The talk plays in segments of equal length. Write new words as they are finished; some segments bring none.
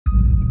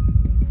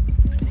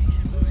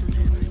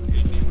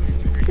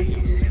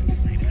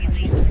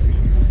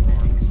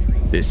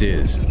This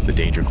is the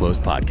Danger Close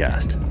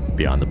podcast,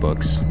 Beyond the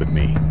Books with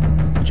me,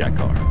 Jack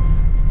Carr.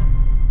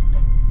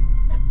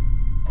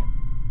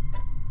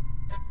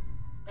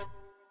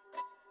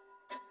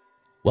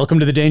 Welcome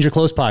to the Danger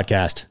Close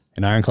podcast,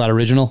 an IRONCLAD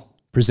original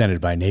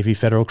presented by Navy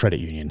Federal Credit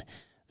Union.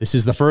 This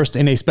is the first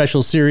in a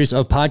special series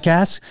of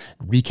podcasts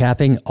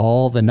recapping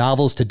all the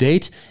novels to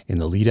date in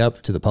the lead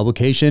up to the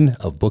publication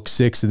of Book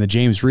 6 in the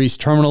James Reece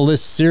Terminal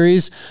List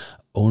series,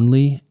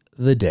 Only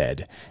the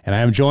Dead. And I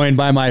am joined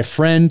by my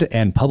friend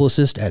and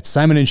publicist at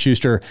Simon &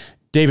 Schuster,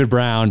 David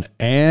Brown,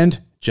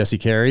 and Jesse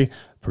Carey,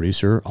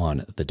 producer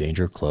on the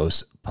Danger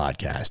Close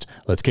podcast.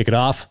 Let's kick it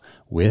off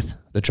with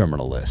the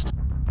Terminal List.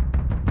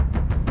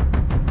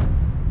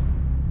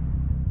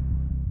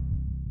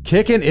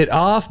 Kicking it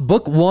off,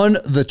 Book 1,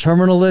 The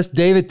Terminal List.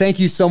 David, thank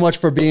you so much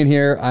for being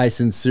here. I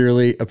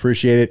sincerely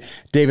appreciate it.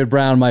 David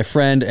Brown, my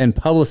friend and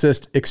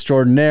publicist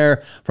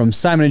extraordinaire from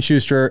Simon &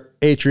 Schuster,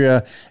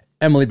 Atria,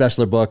 Emily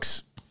Bestler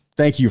Books.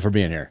 Thank you for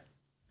being here.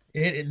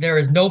 There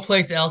is no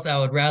place else I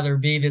would rather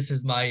be. This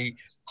is my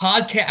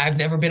podcast. I've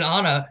never been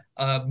on a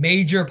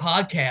major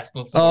podcast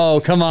before.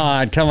 Oh, come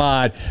on.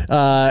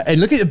 And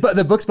look at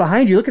the books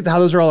behind you. Look at how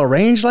those are all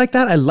arranged like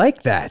that. I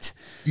like that.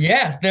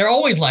 Yes, they're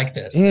always like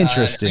this.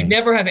 Interesting. I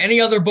never have any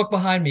other book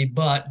behind me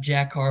but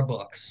Jack Carr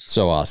books.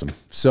 So awesome.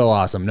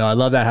 No, I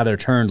love that how they're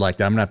turned like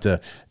that. I'm gonna have to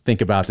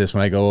think about this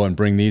when I go and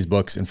bring these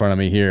books in front of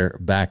me here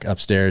back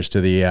upstairs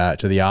to the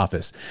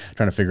office,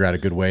 trying to figure out a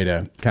good way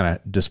to kind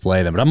of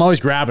display them. But I'm always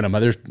grabbing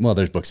them.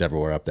 There's books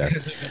everywhere up there.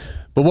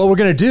 But what we're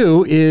going to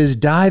do is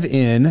dive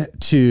in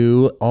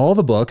to all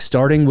the books,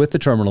 starting with the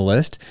Terminal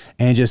List,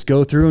 and just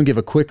go through and give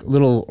a quick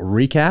little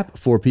recap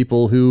for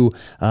people who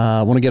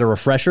want to get a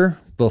refresher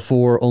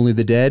before Only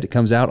the Dead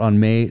comes out on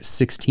May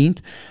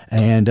 16th,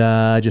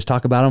 and just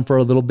talk about them for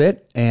a little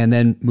bit, and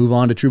then move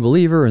on to True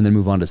Believer, and then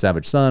move on to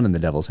Savage Son and The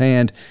Devil's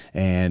Hand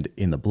and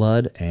In the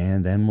Blood,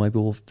 and then maybe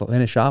we'll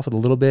finish off with a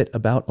little bit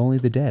about Only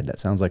the Dead. That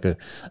sounds like a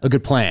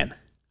good plan.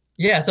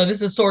 Yeah, so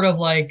this is sort of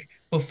like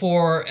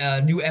before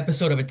a new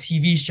episode of a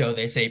TV show,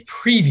 they say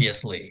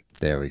previously.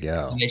 There we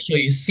go. And they show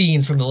you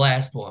scenes from the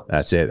last one.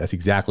 That's it. That's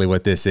exactly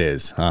what this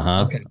is.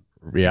 Okay.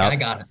 Yeah, I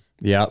got it.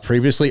 Yeah,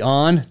 previously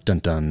on. Dun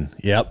dun.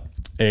 Yep,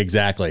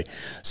 exactly.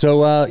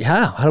 So,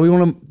 how do we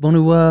want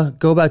to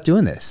go about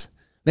doing this?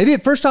 Maybe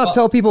first off,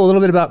 tell people a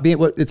little bit about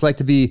what it's like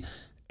to be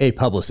a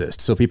publicist.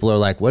 So people are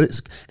like, what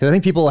is? Because I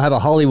think people have a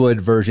Hollywood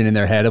version in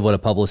their head of what a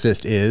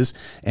publicist is,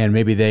 and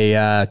maybe they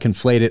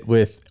conflate it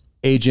with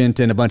agent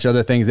and a bunch of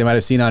other things they might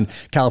have seen on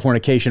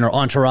Californication or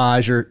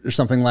Entourage or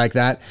something like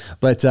that.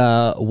 But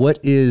what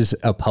is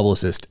a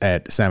publicist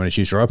at Simon &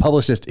 Schuster, or a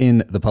publicist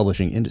in the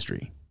publishing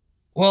industry?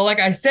 Well, like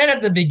I said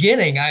at the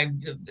beginning,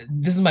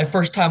 this is my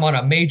first time on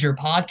a major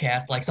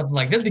podcast, like something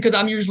like this, because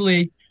I'm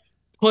usually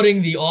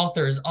putting the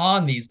authors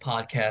on these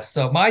podcasts.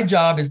 So my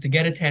job is to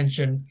get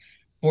attention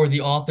for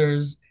the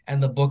authors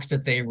and the books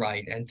that they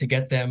write, and to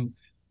get them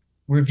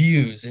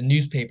reviews in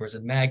newspapers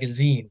and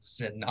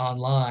magazines and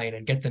online,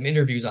 and get them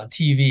interviews on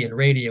TV and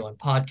radio and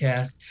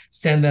podcasts,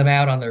 send them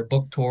out on their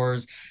book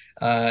tours,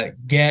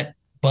 get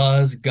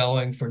buzz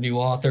going for new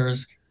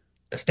authors,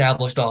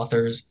 established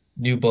authors,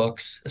 new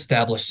books,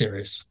 established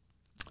series.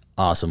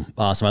 Awesome.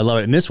 I love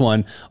it. And this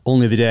one,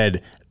 Only the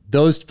Dead,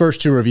 those first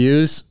two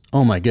reviews,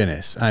 oh my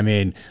goodness. I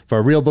mean, for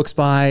a Real Books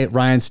by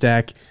Ryan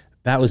Steck,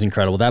 that was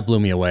incredible. That blew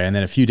me away. And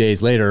then a few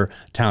days later,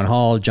 Town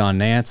Hall, John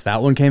Nance,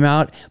 that one came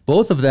out.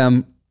 Both of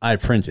them I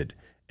printed,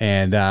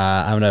 and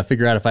I'm going to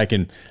figure out if I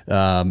can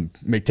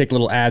take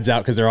little ads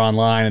out because they're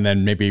online, and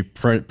then maybe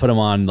put them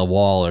on the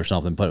wall or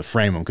something,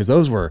 frame them. Because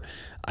those were,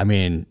 I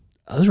don't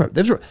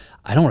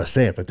want to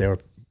say it, but they were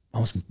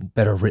almost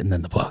better written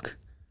than the book.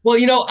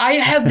 Well, I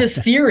have this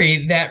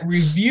theory that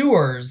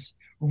reviewers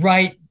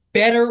write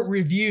better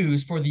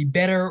reviews for the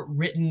better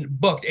written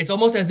books. It's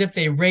almost as if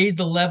they raise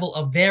the level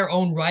of their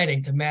own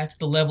writing to match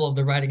the level of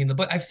the writing in the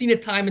book. I've seen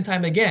it time and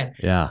time again.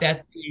 Yeah.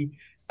 That the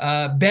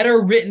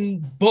better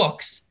written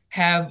books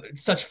have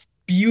such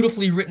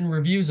beautifully written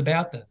reviews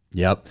about them.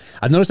 Yep.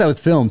 I've noticed that with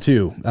film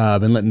too.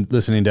 I've been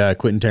listening to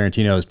Quentin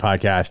Tarantino's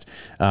podcast,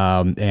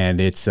 and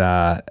it's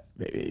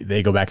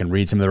they go back and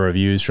read some of the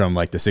reviews from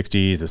like the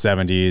 60s, the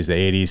 70s, the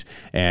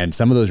 80s, and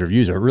some of those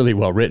reviews are really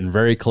well written,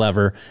 very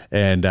clever,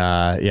 and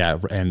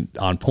and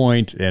on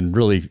point, and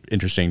really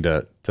interesting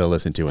to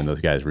listen to when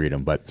those guys read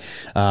them. But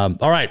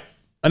all right,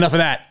 enough of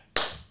that.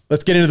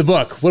 Let's get into the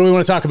book. What do we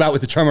want to talk about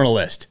with the Terminal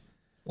List?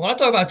 When I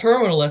talk about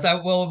Terminal List,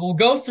 we'll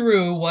go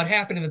through what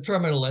happened in the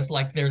Terminal List.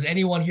 Like, there's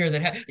anyone here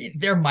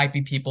there might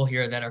be people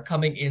here that are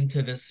coming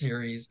into this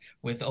series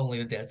with Only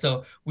the Dead,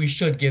 so we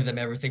should give them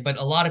everything. But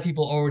a lot of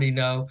people already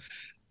know.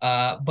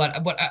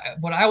 But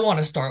what I want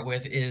to start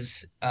with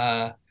is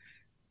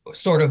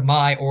sort of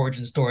my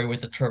origin story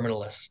with the Terminal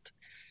List.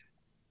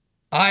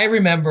 I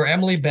remember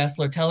Emily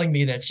Bestler telling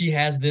me that she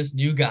has this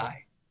new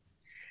guy,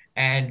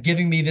 and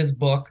giving me this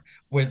book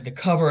with the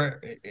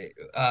cover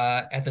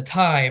at the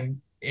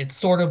time. It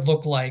sort of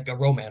looked like a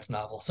romance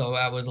novel. So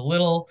I was a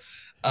little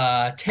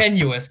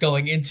tenuous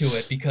going into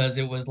it, because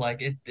it was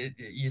like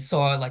you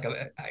saw like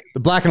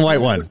the black and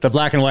white one,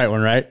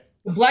 right?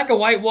 The black and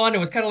white one, it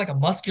was kind of like a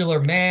muscular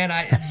man.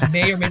 He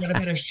may or may not have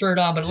had a shirt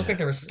on, but it looked like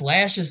there were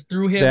slashes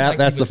through him. Yeah, Like he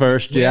that's the was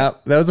first. whipped. Yeah,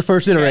 that was the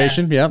first Yeah.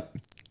 iteration. Yep.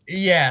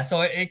 Yeah,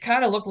 so it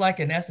kind of looked like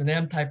an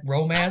S&M type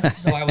romance.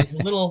 So I was a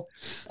little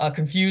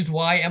confused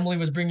why Emily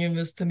was bringing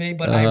this to me,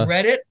 but I Uh-huh.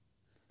 read it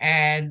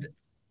and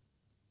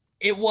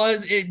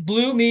it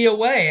blew me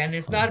away. And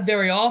it's not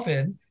very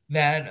often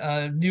that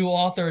a new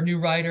author, a new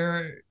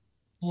writer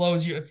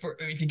blows you.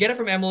 If you get it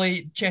from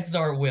Emily, chances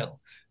are it will.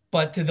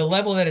 But to the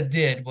level that it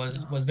did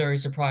was very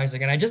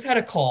surprising. And I just had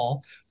a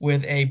call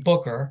with a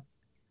booker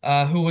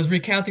who was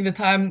recounting the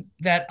time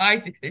that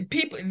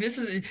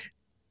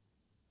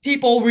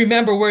people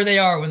remember where they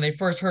are when they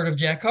first heard of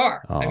Jack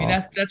Carr. I mean,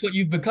 Oh, that's what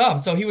you've become.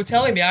 So he was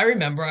telling me, I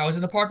remember I was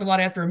in the parking lot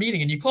after a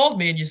meeting and you called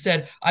me and you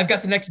said, I've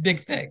got the next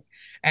big thing.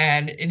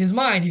 And in his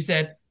mind, he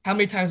said, how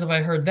many times have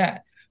I heard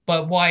that?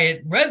 But why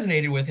it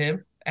resonated with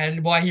him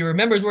and why he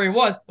remembers where he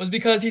was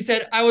because he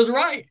said, I was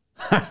right.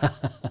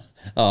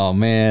 oh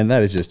man,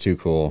 that is just too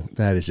cool.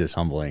 That is just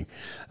humbling.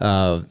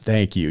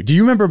 Thank you. Do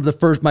you remember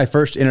my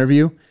first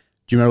interview? Do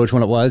you remember which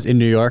one it was in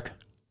New York?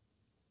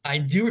 I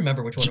do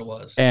remember which one it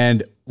was.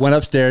 And went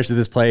upstairs to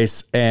this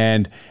place,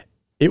 and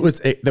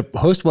the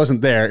host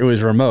wasn't there. It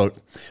was remote.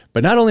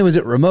 But not only was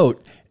it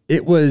remote,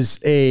 it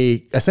was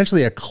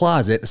essentially a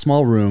closet, a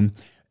small room.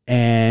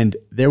 And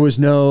there was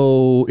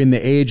in the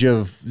age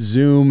of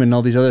Zoom and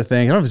all these other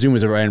things, I don't know if Zoom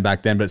was around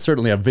back then, but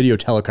certainly a video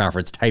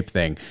teleconference type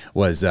thing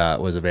was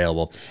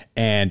available.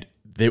 And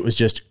it was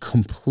just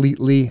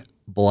completely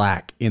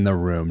black in the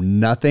room.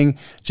 Nothing,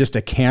 just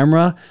a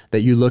camera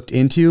that you looked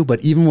into.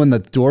 But even when the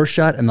door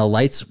shut and the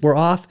lights were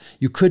off,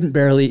 you couldn't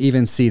barely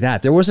even see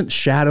that. There wasn't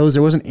shadows.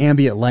 There wasn't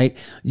ambient light.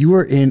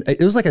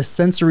 It was like a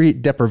sensory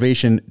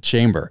deprivation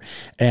chamber.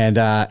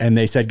 And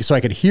they said, so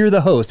I could hear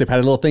the host. They've had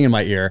a little thing in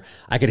my ear.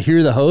 I could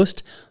hear the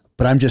host,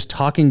 but I'm just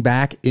talking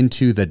back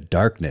into the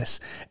darkness.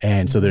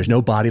 And so there's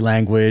no body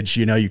language.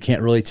 You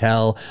can't really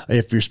tell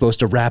if you're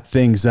supposed to wrap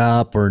things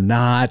up or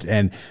not.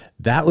 And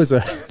that was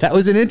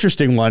an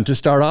interesting one to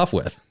start off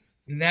with.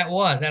 That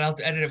was, and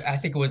I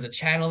think it was a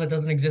channel that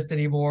doesn't exist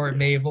anymore. It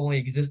may have only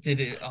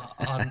existed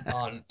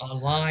on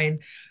online.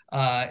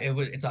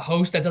 It's a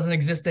host that doesn't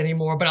exist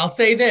anymore. But I'll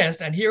say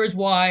this, and here is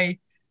why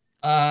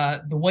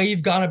the way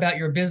you've gone about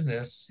your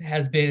business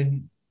has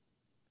been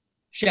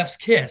chef's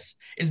kiss,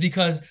 is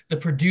because the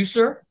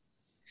producer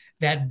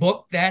that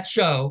booked that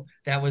show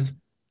that was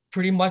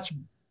pretty much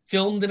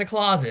filmed in a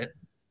closet,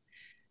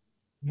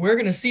 we're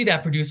going to see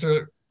that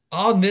producer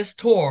on this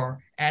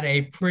tour at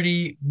a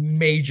pretty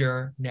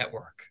major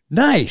network.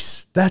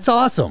 Nice. That's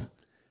awesome.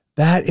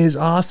 That is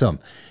awesome.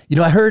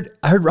 I heard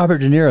Robert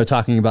De Niro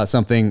talking about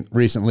something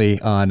recently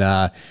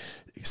on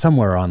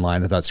somewhere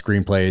online about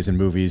screenplays and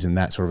movies and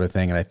that sort of a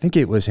thing. And I think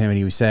it was him. And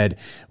he said,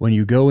 when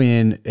you go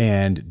in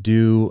and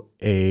do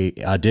a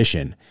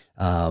audition,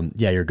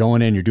 you're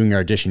going in, you're doing your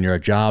audition, your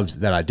job's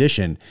that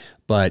audition.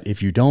 But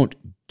if you don't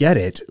get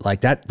it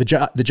like that, the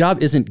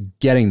job isn't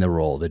getting the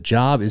role. The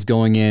job is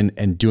going in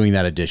and doing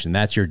that audition.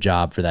 That's your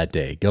job for that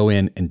day. Go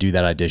in and do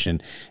that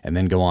audition and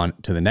then go on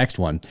to the next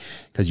one.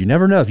 Because you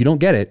never know, if you don't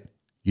get it,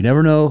 you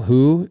never know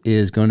who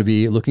is going to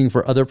be looking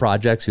for other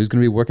projects, who's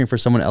going to be working for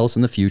someone else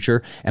in the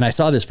future. And I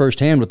saw this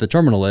firsthand with the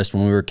Terminal List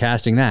when we were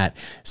casting that,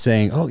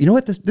 saying, oh, you know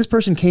what? This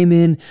person came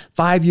in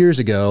 5 years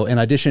ago and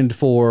auditioned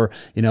for,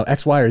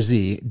 X, Y, or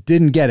Z,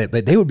 didn't get it,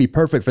 but they would be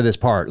perfect for this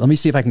part. Let me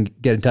see if I can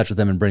get in touch with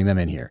them and bring them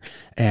in here.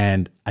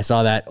 And I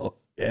saw that.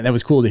 And that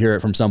was cool to hear it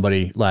from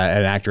somebody,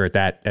 an actor at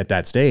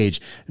that stage,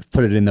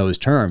 put it in those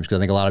terms. Because I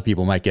think a lot of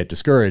people might get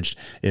discouraged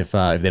if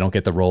they don't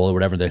get the role or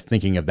whatever. They're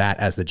thinking of that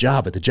as the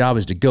job, but the job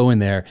is to go in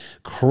there,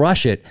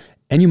 crush it,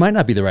 and you might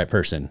not be the right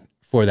person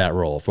for that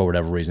role for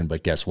whatever reason.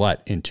 But guess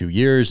what? In 2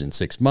 years, in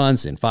 6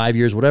 months, in 5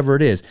 years, whatever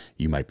it is,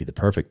 you might be the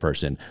perfect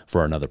person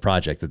for another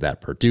project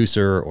that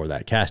producer or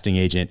that casting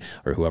agent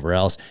or whoever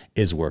else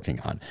is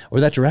working on, or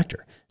that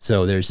director.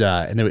 So there's,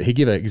 and he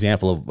gave an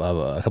example of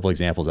a couple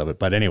examples of it.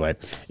 But anyway,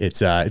 it's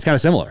kind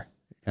of similar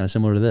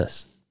to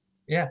this.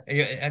 Yeah,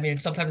 I mean,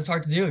 sometimes it's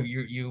hard to do.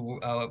 You're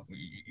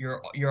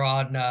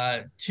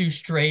on 2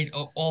 straight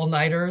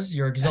all-nighters.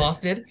 You're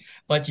exhausted,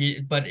 but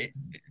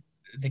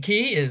the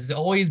key is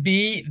always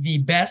be the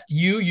best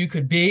you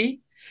could be,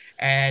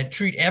 and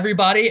treat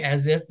everybody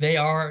as if they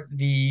are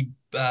the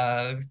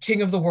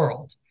king of the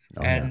world.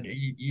 Oh, and yeah.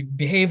 you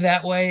behave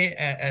that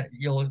way,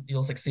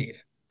 you'll succeed.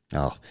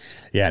 Oh,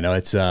 yeah, no,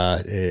 it's,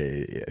 I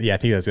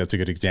think that's a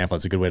good example.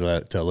 It's a good way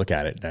to look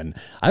at it. And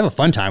I have a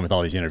fun time with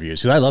all these interviews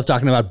because I love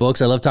talking about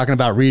books. I love talking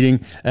about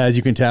reading, as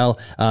you can tell.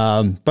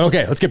 But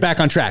okay, let's get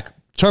back on track.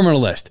 Terminal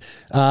List.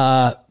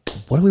 What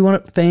do we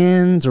want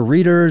fans or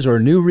readers or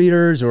new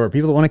readers or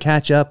people that want to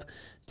catch up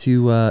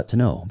to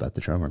know about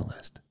the Terminal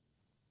List?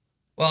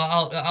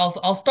 Well,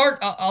 I'll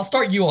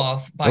start you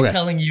off by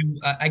telling you,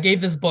 I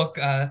gave this book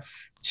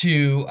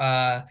to,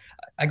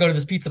 I go to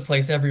this pizza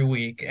place every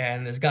week,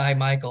 and this guy,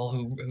 Michael,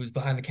 who's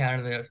behind the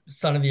counter, the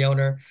son of the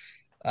owner,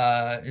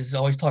 is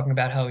always talking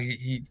about how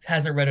he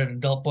hasn't read an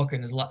adult book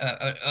in his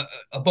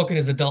a book in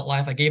his adult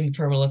life. I gave him the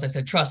Terminal List. I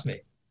said, trust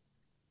me,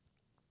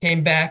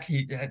 Came back.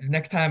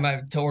 Next time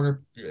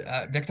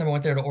next time I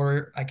went there to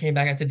order, I came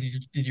back. I said,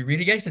 did you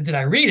read it yet?" He said, "Did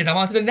I read it? I'm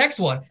on to the next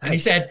one." And he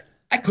Nice. said,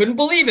 "I couldn't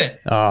believe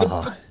it.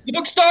 Oh. The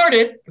book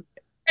started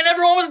and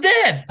everyone was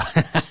dead."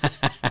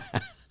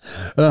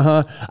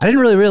 Uh-huh. I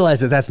didn't really realize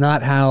that that's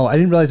not how. I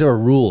didn't realize there were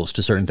rules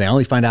to certain things. I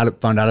only found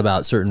out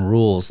about certain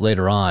rules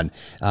later on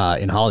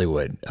in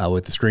Hollywood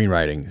with the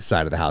screenwriting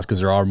side of the house, because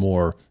there are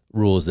more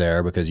rules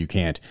there, because you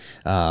can't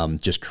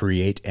just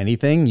create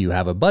anything. You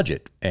have a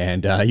budget,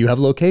 and you have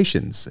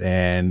locations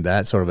and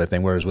that sort of a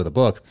thing. Whereas with a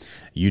book,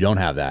 you don't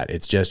have that.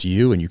 It's just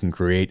you, and you can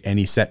create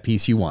any set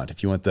piece you want.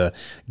 If you want the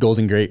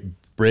Golden Gate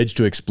Bridge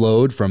to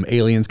explode from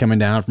aliens coming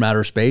down from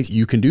outer space,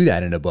 you can do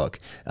that in a book.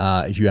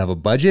 If you have a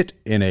budget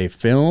in a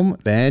film,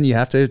 then you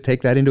have to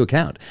take that into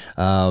account.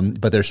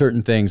 But there are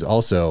certain things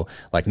also,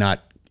 like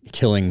not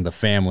killing the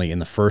family in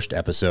the first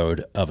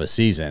episode of a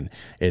season.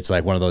 It's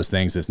like one of those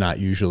things that's not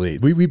usually,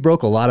 we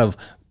broke a lot of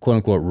quote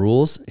unquote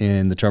rules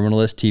in the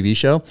Terminalist TV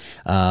show.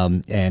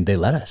 And they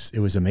let us. It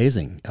was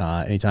amazing.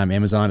 Anytime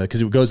Amazon,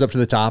 because it goes up to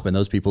the top and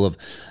those people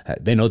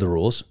they know the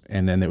rules,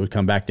 and then they would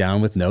come back down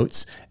with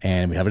notes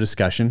and we have a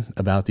discussion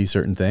about these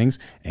certain things.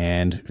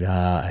 And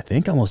I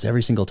think almost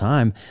every single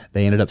time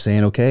they ended up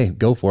saying, "Okay,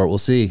 go for it. We'll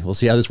see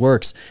how this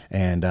works."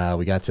 And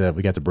we got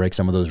to break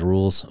some of those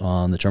rules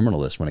on the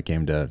Terminalist when it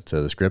came to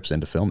the scripts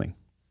and to filming.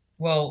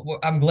 Well,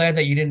 I'm glad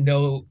that you didn't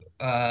know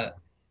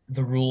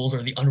the rules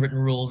or the unwritten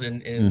rules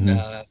in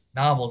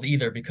novels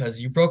either,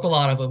 because you broke a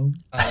lot of them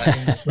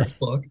in the first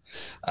book.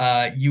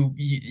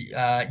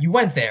 You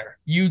went there.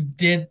 You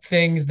did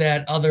things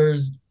that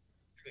others.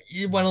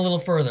 You went a little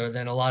further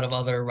than a lot of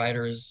other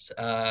writers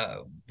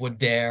would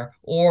dare.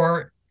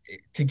 Or,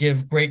 to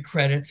give great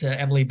credit to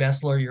Emily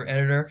Bessler, your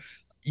editor,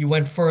 you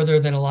went further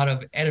than a lot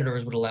of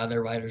editors would allow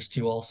their writers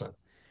to also.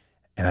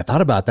 And I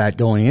thought about that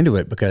going into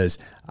it, because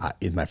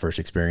it's my first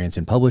experience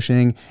in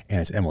publishing,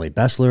 and it's Emily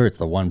Bessler. It's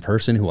the one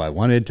person who I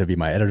wanted to be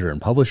my editor and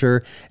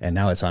publisher. And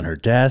now it's on her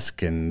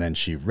desk, and then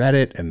she read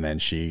it, and then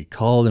she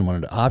called and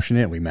wanted to option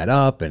it. And we met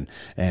up and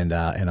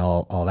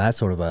all that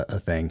sort of a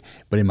thing.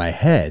 But in my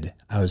head,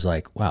 I was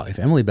like, wow, if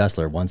Emily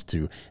Bessler wants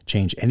to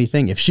change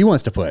anything, if she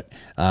wants to put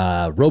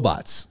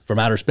robots from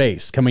outer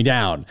space coming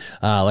down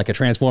like a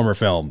Transformer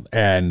film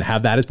and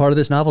have that as part of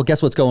this novel,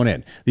 guess what's going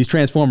in? These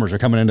Transformers are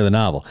coming into the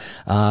novel.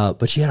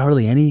 But she had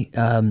hardly any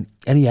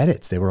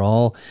edits. They were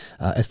all,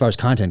 as far as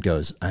content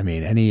goes, I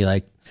mean, any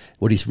like,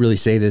 would he really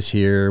say this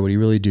here? Would he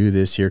really do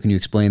this here? Can you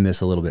explain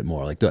this a little bit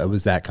more? Like, it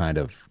was that kind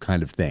of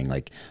thing,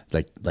 like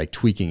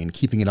tweaking and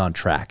keeping it on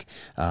track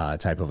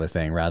type of a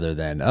thing, rather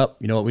than, oh,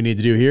 you know what we need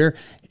to do here?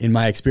 In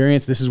my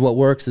experience, this is what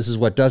works. This is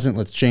what doesn't.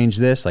 Let's change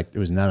this. Like,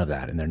 there was none of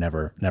that, and there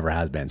never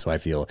has been. So I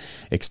feel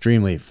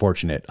extremely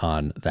fortunate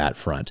on that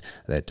front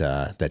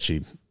that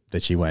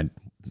she went,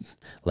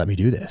 let me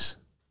do this.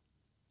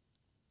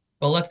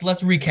 Well, let's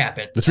recap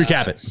it. Let's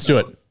recap it. Let's do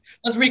it.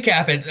 Let's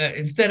recap it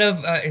instead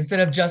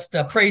of just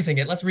praising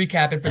it. Let's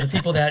recap it for the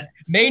people that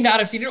may not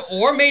have seen it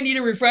or may need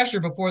a refresher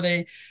before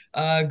they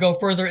go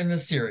further in the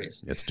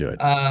series. Let's do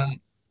it.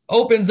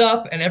 Opens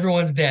up and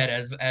everyone's dead,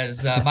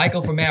 as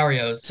Michael from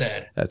Mario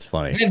said. That's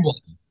funny. Then what?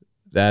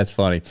 That's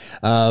funny.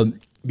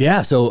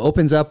 Yeah, so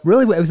opens up,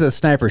 really it was a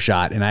sniper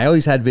shot, and I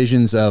always had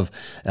visions of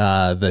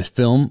the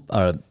film,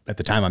 at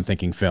the time I'm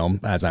thinking film,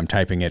 as I'm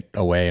typing it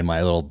away in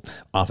my little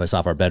office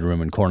off our bedroom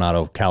in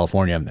Coronado,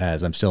 California,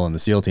 as I'm still in the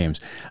SEAL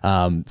teams.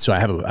 So I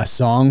have a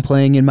song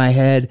playing in my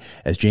head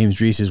as James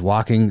Reece is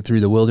walking through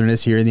the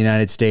wilderness here in the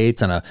United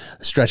States on a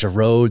stretch of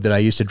road that I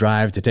used to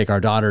drive to take our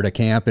daughter to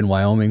camp in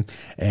Wyoming,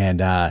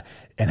 and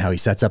how he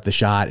sets up the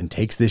shot and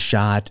takes this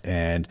shot.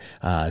 And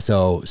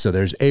so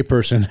there's a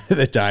person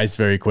that dies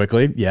very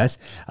quickly. Yes.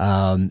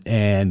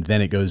 And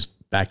then it goes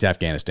back to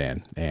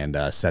Afghanistan and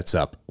sets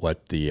up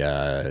what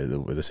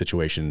the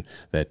situation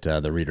that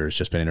the reader has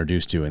just been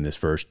introduced to in this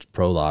first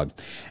prologue.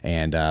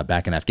 And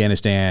back in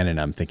Afghanistan, and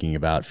I'm thinking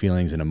about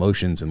feelings and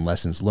emotions and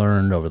lessons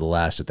learned over the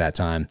last, at that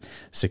time,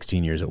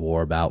 16 years at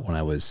war, about when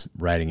I was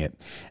writing it,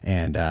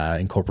 and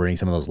incorporating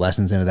some of those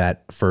lessons into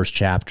that first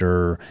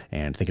chapter,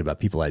 and thinking about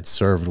people I'd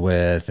served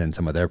with and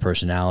some of their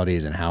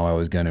personalities and how I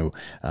was going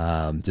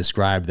to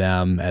describe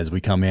them as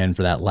we come in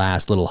for that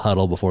last little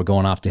huddle before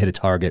going off to hit a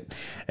target.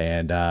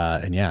 And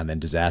then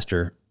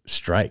disaster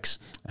strikes.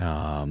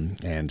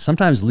 And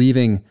sometimes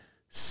leaving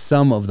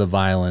some of the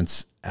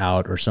violence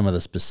out or some of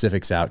the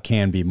specifics out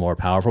can be more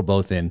powerful,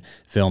 both in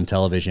film,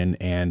 television,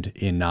 and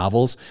in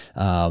novels.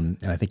 And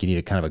I think you need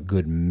a kind of a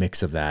good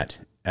mix of that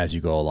as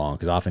you go along,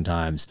 because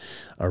oftentimes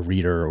a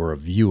reader or a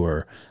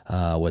viewer,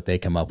 what they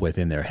come up with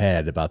in their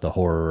head about the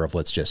horror of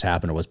what's just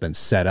happened or what's been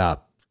set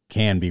up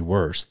can be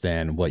worse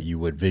than what you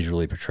would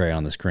visually portray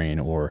on the screen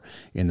or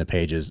in the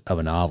pages of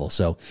a novel.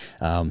 So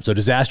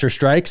disaster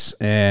strikes,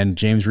 and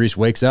James Reece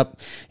wakes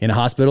up in a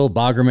hospital,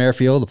 Bagram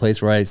Airfield, the place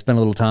where I spent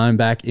a little time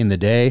back in the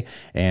day,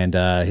 and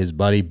his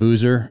buddy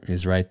Boozer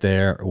is right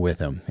there with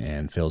him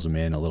and fills him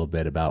in a little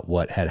bit about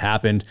what had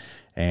happened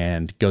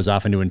and goes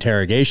off into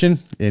interrogation,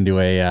 into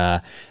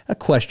a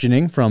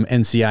questioning from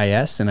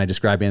NCIS. And I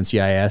describe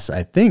NCIS,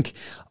 I think,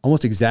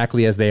 almost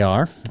exactly as they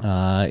are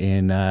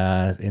in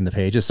the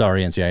pages.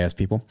 Sorry, NCIS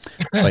people,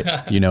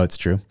 but you know it's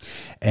true.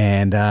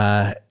 And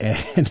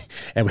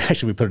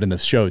we put it in the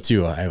show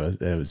too.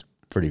 It was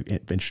pretty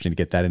interesting to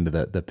get that into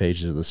the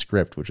pages of the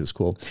script, which is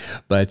cool.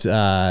 But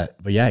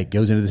yeah, it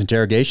goes into this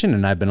interrogation,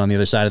 and I've been on the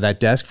other side of that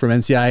desk from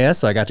NCIS,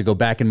 so I got to go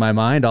back in my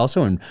mind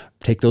also and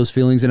take those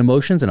feelings and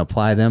emotions and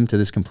apply them to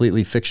this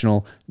completely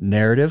fictional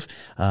narrative,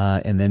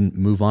 and then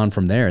move on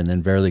from there. And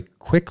then very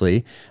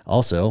quickly,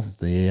 also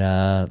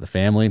the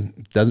family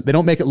they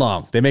don't make it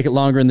long. They make it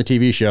longer in the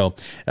TV show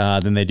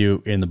than they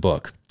do in the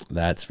book.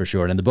 That's for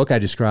sure. And in the book, I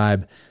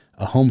describe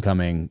a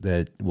homecoming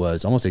that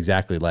was almost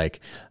exactly like,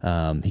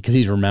 because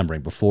he's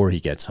remembering before he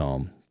gets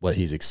home what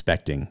he's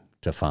expecting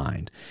to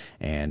find.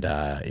 And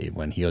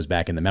when he goes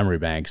back in the memory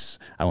banks,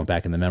 I went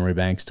back in the memory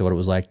banks to what it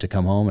was like to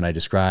come home, and I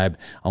describe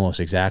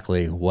almost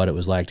exactly what it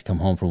was like to come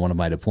home from one of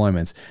my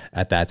deployments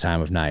at that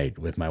time of night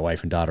with my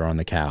wife and daughter on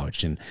the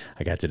couch. And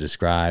I got to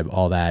describe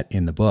all that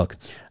in the book.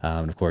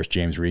 And of course,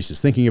 James Reece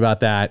is thinking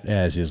about that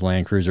as his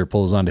Land Cruiser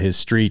pulls onto his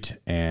street,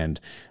 and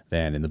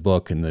then in the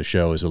book and the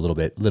show is a little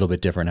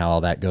bit different how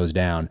all that goes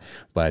down,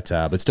 but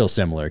still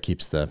similar.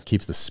 Keeps the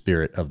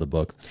spirit of the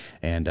book,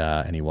 and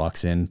he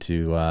walks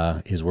into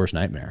his worst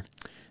nightmare,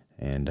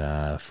 and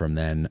from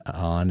then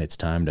on, it's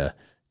time to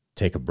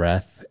take a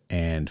breath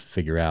and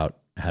figure out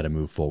how to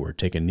move forward.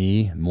 Take a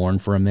knee, mourn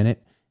for a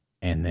minute,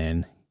 and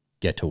then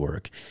get to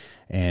work.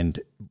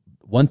 And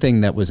one thing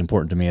that was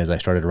important to me as I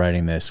started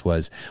writing this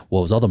was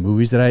all the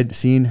movies that I'd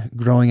seen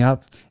growing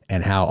up,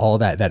 and how all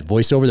that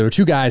voiceover. There were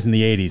two guys in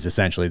the 80s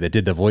essentially that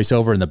did the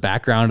voiceover in the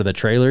background of the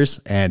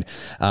trailers, and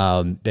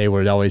they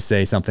would always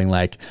say something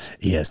like,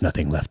 "He has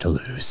nothing left to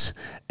lose."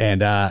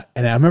 And I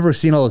remember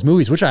seeing all those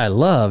movies, which I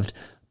loved,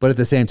 but at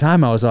the same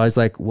time, I was always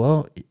like,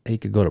 well, he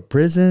could go to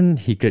prison,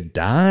 he could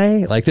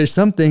die. Like, there's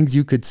some things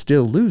you could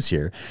still lose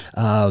here.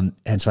 And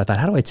so I thought,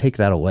 how do I take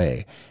that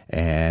away?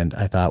 And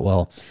I thought,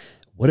 well,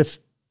 what if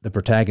the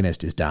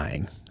protagonist is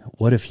dying?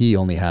 What if he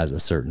only has a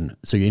certain,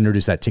 so you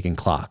introduce that ticking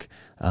clock,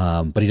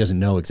 but he doesn't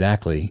know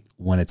exactly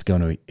when it's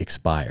going to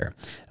expire.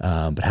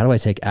 But how do I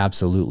take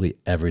absolutely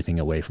everything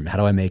away from him? How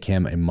do I make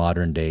him a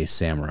modern day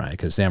samurai?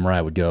 Because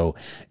samurai would go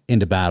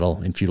into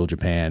battle in feudal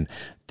Japan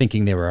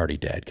thinking they were already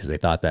dead because they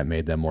thought that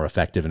made them more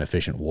effective and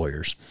efficient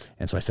warriors.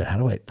 And so I said, how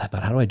do I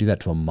do that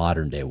to a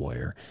modern day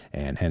warrior?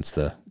 And hence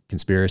the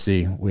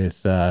conspiracy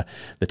with the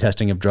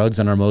testing of drugs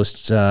on our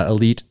most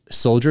elite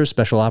soldiers,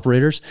 special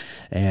operators,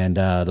 and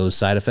those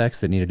side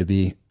effects that needed to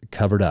be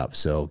covered up.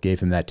 So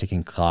gave him that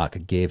ticking clock,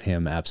 gave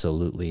him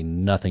absolutely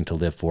nothing to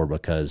live for,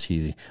 because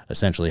he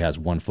essentially has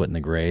one foot in the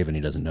grave and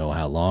he doesn't know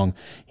how long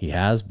he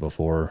has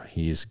before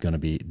he's going to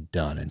be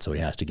done. And so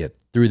he has to get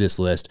through this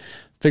list,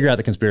 figure out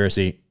the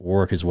conspiracy,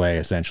 work his way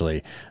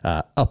essentially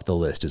up the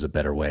list is a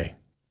better way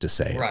to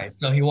say it. Right.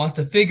 So he wants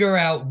to figure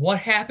out what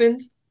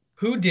happened,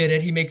 who did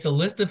it. He makes a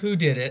list of who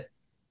did it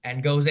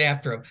and goes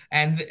after him,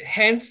 and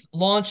hence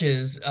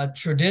launches a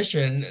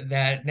tradition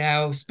that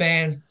now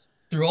spans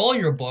through all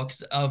your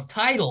books of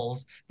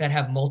titles that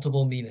have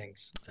multiple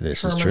meanings.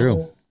 This is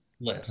true.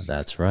 List.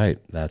 That's right.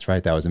 That's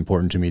right. That was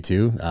important to me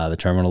too. The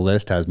terminal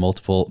list has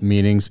multiple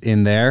meanings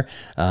in there.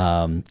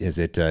 Is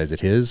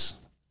it his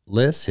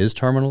list, his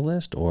terminal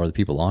list, or the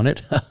people on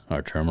it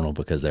are terminal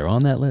because they're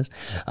on that list?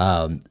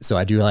 So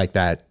I do like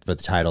that for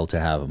the title to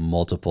have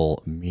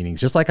multiple meanings,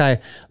 just like I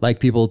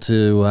like people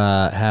to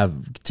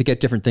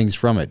get different things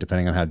from it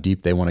depending on how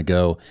deep they want to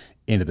go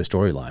into the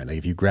storyline. Like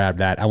if you grab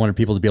that, I wanted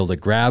people to be able to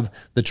grab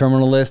the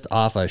terminal list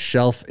off a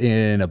shelf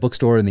in a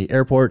bookstore in the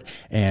airport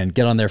and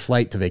get on their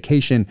flight to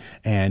vacation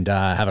and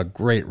have a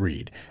great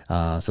read.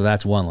 So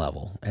that's one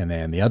level. And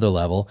then the other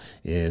level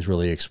is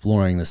really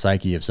exploring the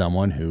psyche of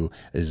someone who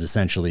is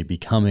essentially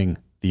becoming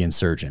the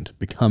insurgent,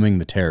 becoming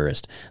the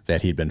terrorist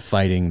that he'd been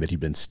fighting, that he'd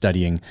been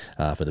studying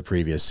for the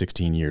previous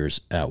 16 years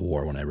at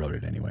war when I wrote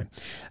it anyway.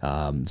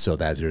 So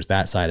there's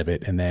that side of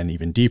it. And then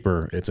even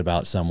deeper, it's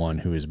about someone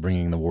who is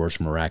bringing the wars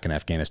from Iraq and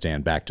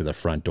Afghanistan back to the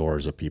front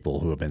doors of people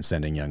who have been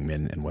sending young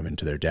men and women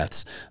to their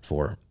deaths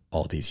for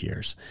all these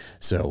years.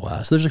 So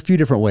there's a few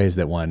different ways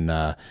that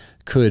one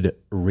could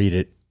read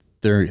it.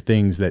 There are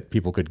things that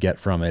people could get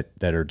from it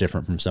that are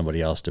different from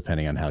somebody else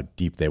depending on how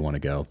deep they want to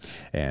go.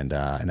 And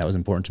that was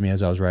important to me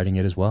as I was writing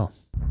it as well.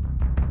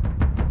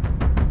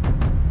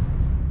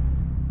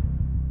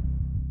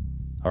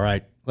 All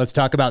right, let's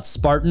talk about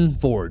Spartan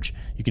Forge.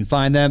 You can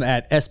find them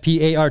at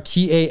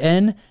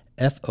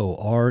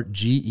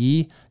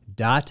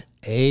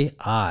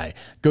SpartanForge.ai.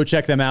 Go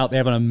check them out. They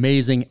have an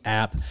amazing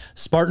app.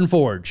 Spartan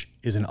Forge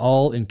is an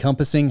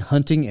all-encompassing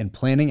hunting and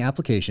planning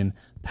application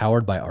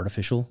powered by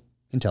artificial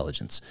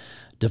intelligence.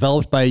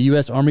 Developed by a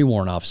U.S. Army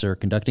warrant officer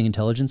conducting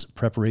intelligence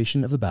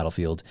preparation of the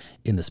battlefield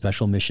in the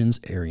special missions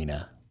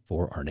arena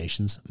for our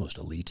nation's most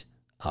elite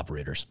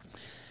operators.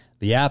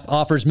 The app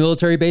offers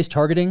military-based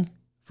targeting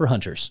for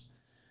hunters.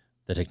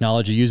 The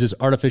technology uses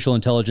artificial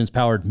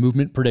intelligence-powered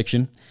movement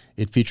prediction.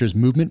 It features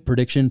movement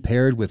prediction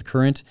paired with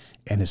current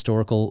and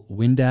historical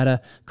wind data,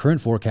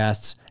 current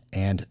forecasts,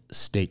 and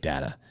state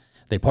data.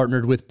 They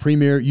partnered with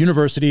premier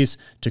universities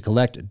to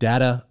collect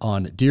data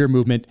on deer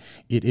movement.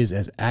 It is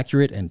as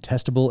accurate and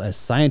testable as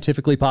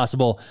scientifically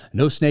possible.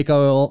 No snake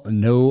oil,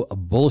 no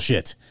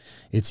bullshit.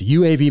 Its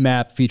UAV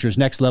map features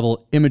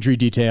next-level imagery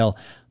detail,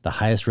 the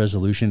highest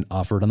resolution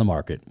offered on the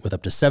market, with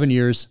up to 7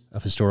 years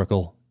of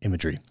historical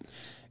imagery.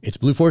 Its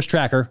Blue Force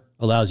tracker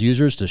allows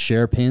users to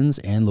share pins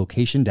and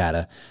location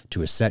data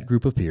to a set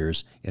group of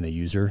peers in a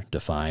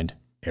user-defined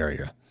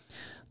area.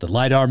 The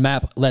LiDAR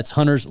map lets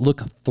hunters look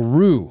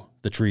through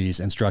the trees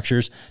and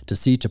structures to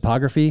see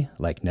topography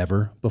like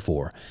never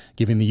before,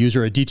 giving the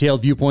user a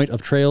detailed viewpoint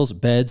of trails,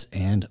 beds,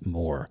 and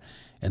more.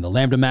 And the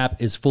Lambda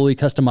map is fully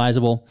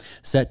customizable,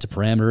 set to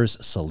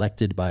parameters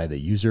selected by the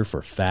user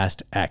for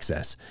fast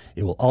access.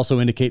 It will also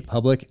indicate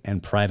public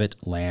and private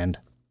land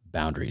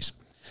boundaries.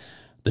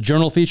 The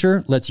journal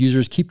feature lets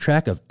users keep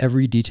track of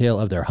every detail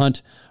of their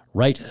hunt,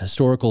 write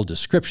historical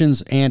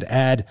descriptions, and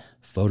add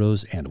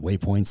photos and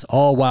waypoints,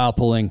 all while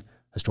pulling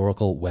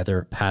historical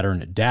weather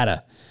pattern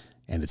data.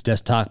 And its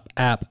desktop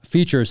app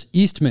features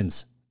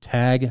Eastman's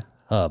Tag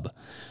Hub.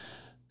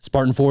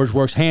 Spartan Forge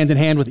works hand in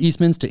hand with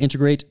Eastman's to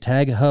integrate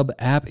Tag Hub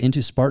app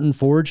into Spartan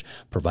Forge,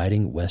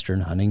 providing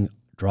Western hunting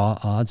draw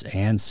odds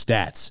and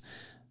stats.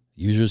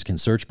 Users can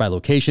search by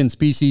location,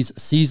 species,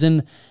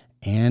 season,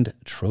 and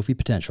trophy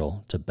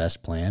potential to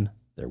best plan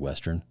their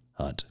Western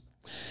hunt.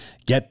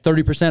 Get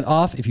 30%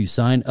 off if you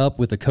sign up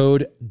with the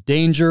code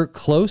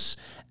DANGERCLOSE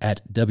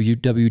at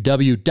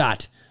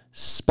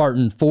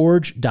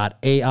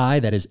www.spartanforge.ai.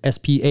 That is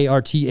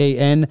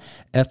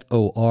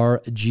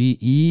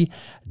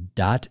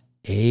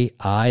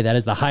SPARTANFORGE.ai. That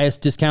is the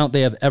highest discount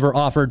they have ever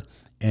offered,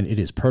 and it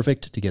is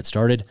perfect to get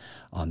started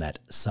on that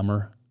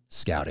summer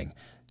scouting.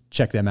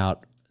 Check them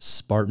out,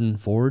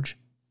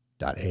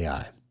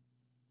 SpartanForge.ai.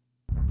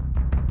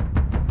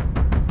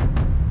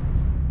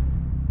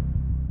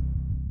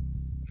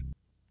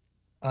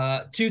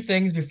 Two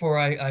things before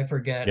I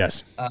forget.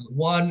 Yes.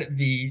 One,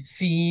 the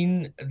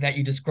scene that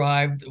you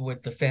described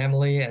with the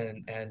family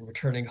and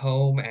returning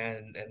home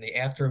and the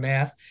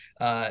aftermath,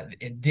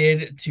 it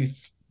did to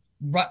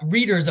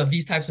readers of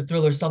these types of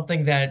thrillers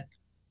something that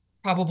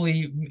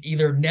probably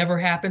either never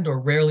happened or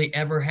rarely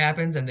ever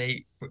happens, and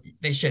they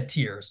shed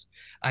tears.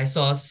 I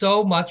saw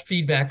so much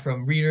feedback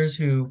from readers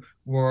who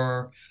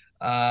were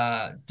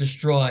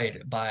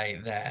destroyed by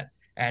that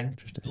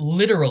and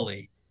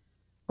literally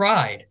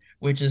cried,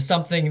 which is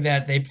something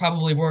that they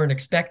probably weren't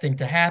expecting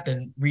to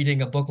happen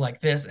reading a book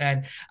like this.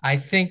 And I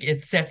think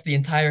it sets the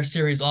entire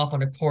series off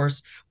on a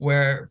course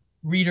where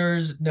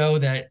readers know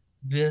that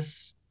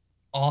this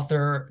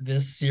author,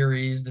 this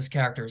series, this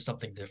character is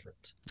something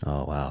different.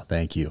 Oh, wow.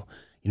 Thank you.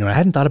 You know, I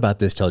hadn't thought about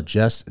this till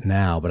just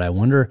now, but I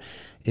wonder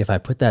if I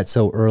put that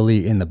so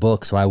early in the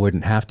book so I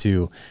wouldn't have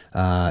to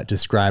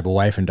describe a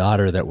wife and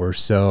daughter that were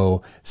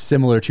so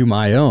similar to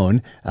my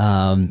own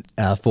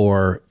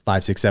for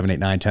 5, 6, 7, 8,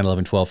 9, 10,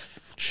 11, 12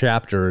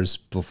 chapters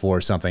before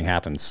something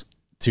happens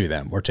to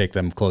them or take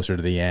them closer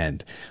to the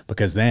end,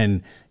 because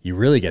then you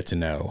really get to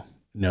know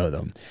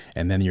them,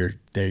 and then you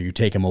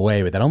take them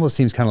away. But that almost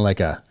seems kind of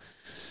like a,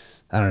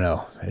 I don't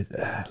know,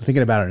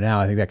 thinking about it now,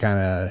 I think that kind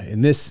of,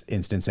 in this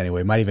instance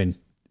anyway, might even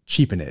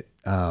cheapen it.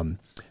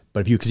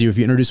 But if you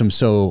introduce them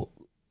so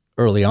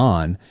early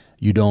on,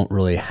 you don't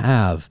really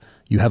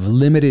you have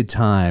limited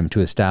time to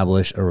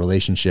establish a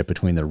relationship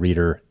between the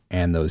reader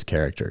and those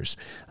characters.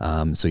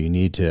 So you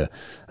need to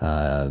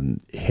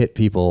hit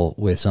people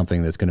with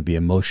something that's going to be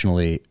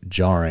emotionally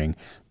jarring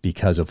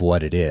because of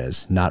what it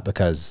is, not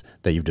because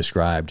that you've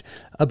described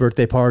a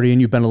birthday party and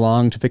you've been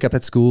along to pick up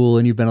at school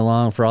and you've been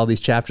along for all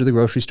these chapters of the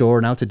grocery store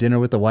and out to dinner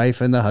with the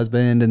wife and the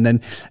husband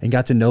and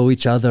got to know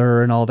each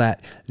other and all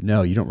that.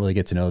 No, you don't really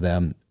get to know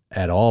them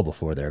at all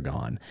before they're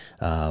gone.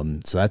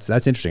 So that's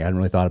interesting. I hadn't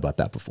really thought about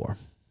that before.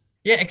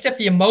 Yeah, except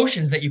the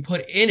emotions that you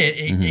put in it,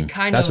 it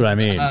kind of, that's what I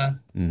mean.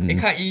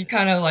 You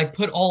kind of like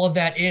put all of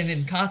that in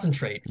and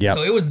concentrate. Yep.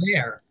 So it was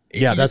there.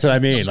 Yeah, that's what I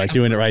mean. Like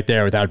doing it right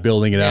there without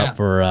building it up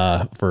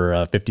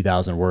for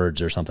 50,000 words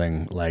or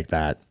something like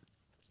that.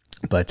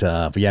 But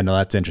yeah, no,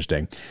 that's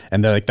interesting.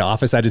 And the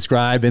office I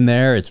describe in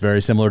there, it's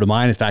very similar to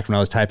mine. In fact, when I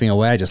was typing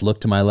away, I just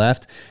looked to my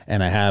left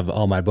and I have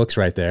all my books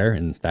right there,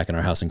 and back in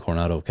our house in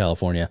Coronado,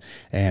 California,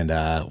 and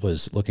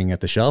was looking at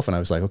the shelf and I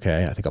was like,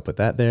 okay, I think I'll put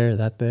that there,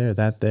 that there,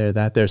 that there,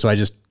 that there. So I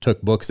just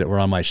took books that were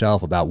on my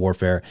shelf about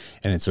warfare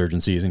and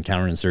insurgencies and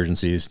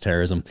counterinsurgencies,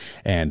 terrorism,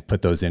 and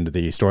put those into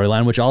the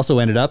storyline, which also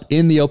ended up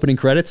in the opening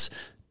credits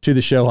to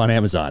the show on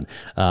Amazon.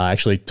 I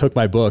actually took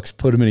my books,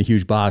 put them in a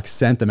huge box,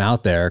 sent them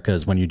out there,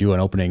 because when you do an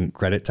opening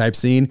credit type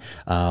scene,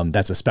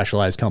 that's a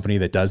specialized company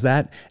that does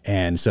that.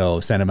 And so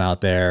sent them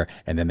out there,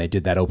 and then they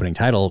did that opening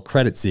title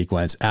credit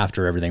sequence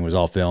after everything was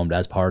all filmed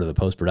as part of the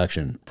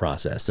post-production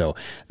process. So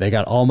they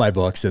got all my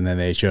books, and then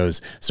they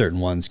chose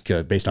certain ones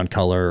based on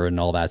color and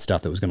all that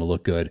stuff that was going to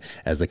look good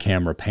as the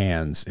camera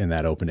pans in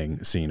that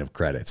opening scene of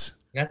credits.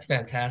 That's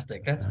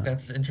fantastic.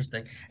 That's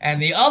interesting.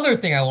 And the other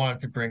thing I wanted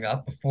to bring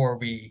up before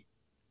we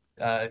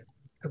uh,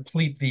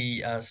 complete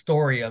the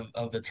story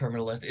of the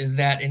Terminal List is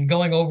that in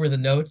going over the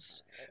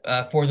notes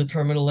for the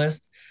Terminal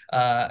List,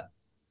 uh,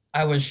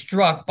 I was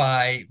struck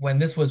by when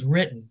this was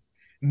written.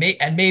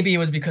 And maybe it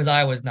was because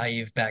I was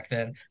naive back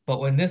then, but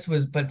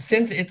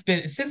since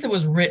it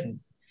was written,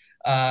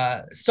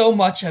 so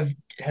much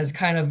has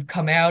kind of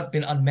come out,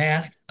 been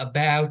unmasked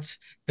about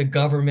the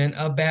government,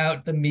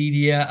 about the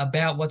media,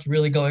 about what's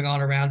really going on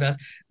around us,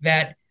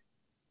 that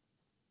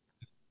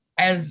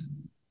as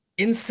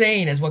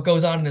insane as what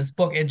goes on in this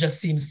book, it just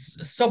seems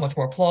so much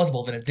more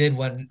plausible than it did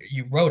when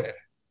you wrote it.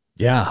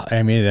 Yeah,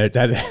 I mean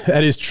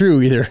that is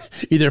true.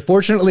 Either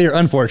fortunately or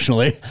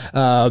unfortunately.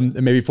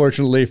 Maybe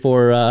fortunately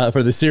for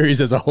the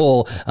series as a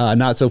whole,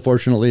 not so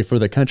fortunately for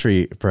the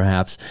country,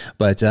 perhaps.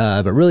 But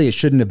really, it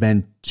shouldn't have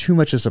been too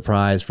much a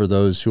surprise for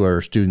those who are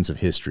students of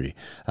history,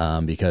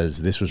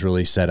 because this was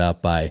really set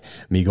up by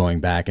me going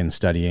back and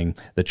studying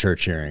the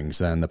church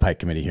hearings and the Pike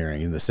Committee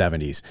hearing in the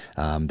 70s,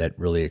 that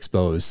really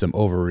exposed some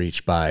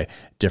overreach by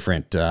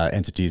different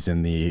entities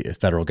in the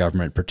federal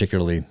government,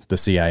 particularly the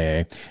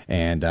CIA,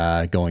 and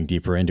going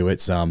deeper into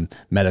it, some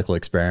medical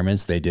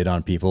experiments they did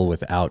on people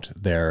without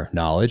their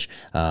knowledge,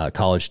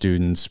 college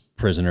students,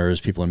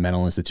 prisoners, people in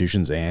mental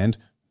institutions, and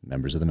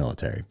members of the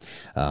military.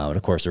 And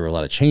of course, there were a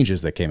lot of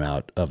changes that came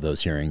out of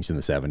those hearings in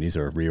the 70s.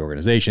 There were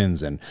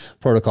reorganizations and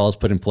protocols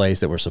put in place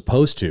that were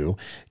supposed to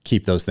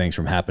keep those things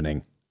from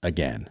happening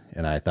again.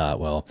 And I thought,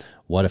 well,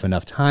 what if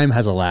enough time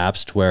has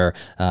elapsed where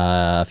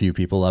a few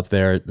people up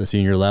there at the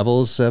senior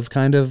levels have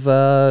kind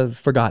of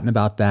forgotten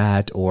about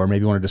that, or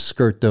maybe wanted to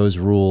skirt those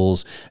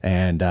rules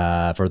and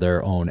for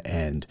their own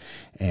end.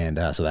 And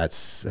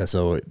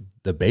so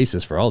the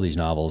basis for all these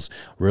novels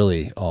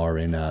really are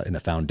in a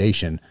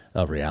foundation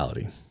of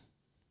reality.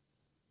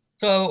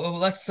 So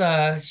let's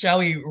shall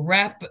we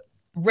wrap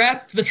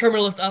the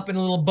Terminal List up in a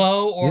little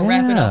bow, or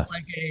wrap it up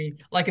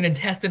like an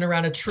intestine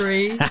around a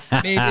tree,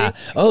 maybe?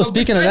 Oh,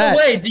 speaking of that,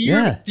 by the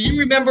way, do you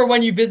remember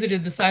when you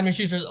visited the Simon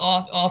Schuster's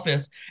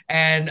office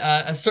and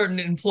a certain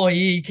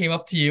employee came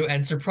up to you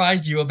and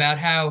surprised you about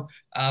how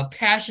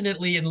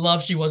passionately in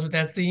love she was with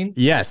that scene?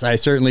 Yes, I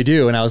certainly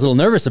do, and I was a little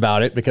nervous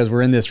about it because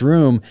we're in this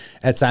room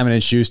at Simon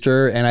and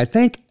Schuster, and I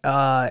think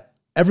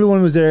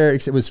everyone was there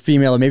except was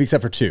female, maybe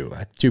except for two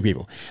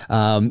people.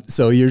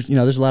 So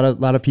there's a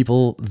lot of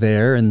people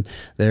there, and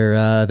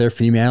they're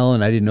female,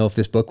 and I didn't know if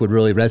this book would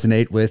really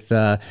resonate with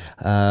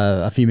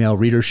a female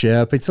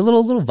readership. It's a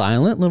little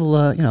violent,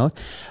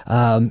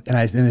 and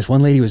this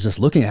one lady was just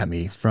looking at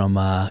me from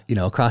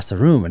across the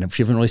room, and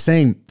she wasn't really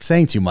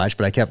saying too much,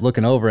 but I kept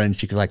looking over, and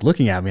she was like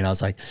looking at me, and I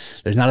was like,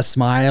 "There's not a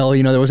smile,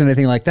 there wasn't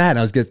anything like that," and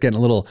I was just getting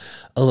a little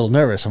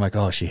nervous. I'm like,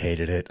 "Oh, she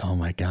hated it. Oh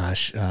my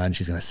gosh," and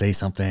she's gonna say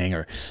something,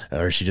 or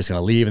is she just going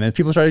to leave? And then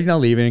people started,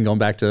 leaving and going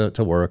back to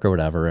work or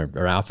whatever,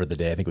 or out for the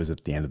day. I think it was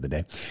at the end of the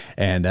day.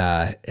 And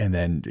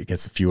then it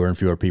gets fewer and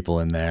fewer people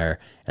in there.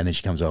 And then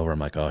she comes over. I'm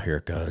like, oh, here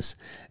it goes.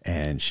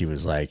 And she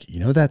was like,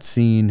 that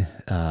scene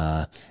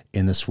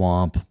in the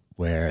swamp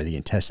where the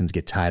intestines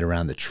get tied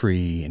around the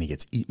tree and he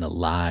gets eaten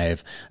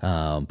alive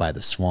by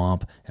the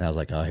swamp. And I was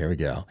like, oh, here we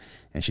go.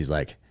 And she's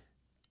like,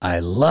 I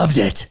loved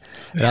it.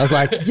 And I was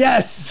like,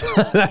 yes,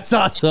 that's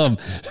awesome.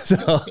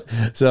 So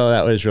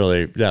that was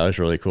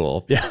really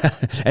cool. Yeah.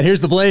 And here's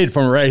the blade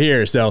from right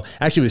here. So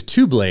actually it was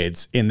two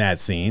blades in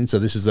that scene. So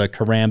this is a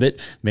karambit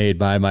made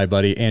by my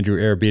buddy Andrew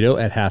Arabito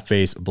at Half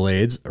Face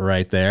Blades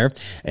right there.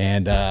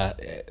 And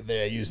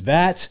they use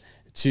that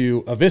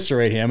to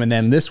eviscerate him. And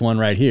then this one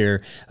right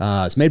here,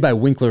 it's made by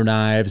Winkler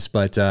Knives,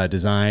 but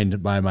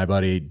designed by my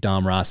buddy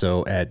Dom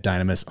Rosso at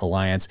Dynamis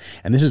Alliance.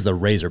 And this is the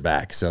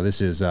Razorback. So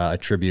this is a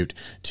tribute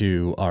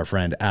to our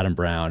friend Adam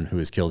Brown, who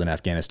was killed in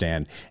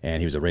Afghanistan,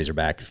 and he was a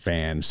Razorback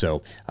fan.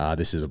 So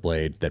this is a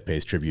blade that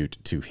pays tribute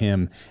to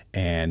him.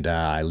 And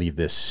I leave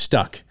this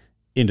stuck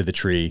into the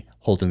tree,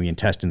 holding the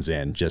intestines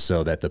in, just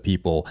so that the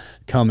people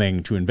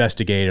coming to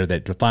investigate or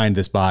to find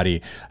this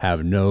body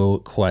have no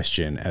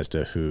question as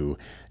to who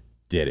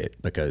did it,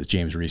 because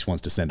James Reece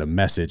wants to send a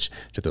message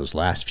to those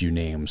last few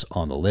names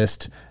on the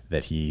list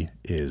that he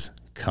is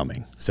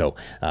coming. So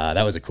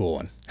that was a cool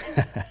one.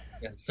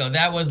 Yeah, so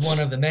that was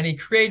one of the many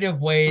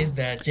creative ways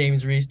that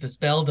James Reece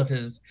dispelled of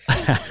his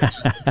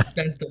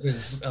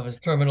of his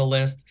Terminal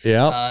List.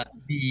 Yeah.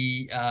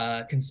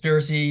 The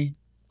conspiracy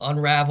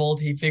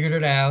unraveled. He figured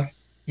it out.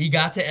 He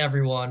got to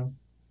everyone.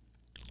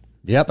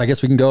 Yep, I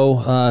guess we can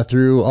go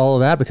through all of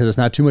that because it's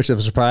not too much of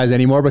a surprise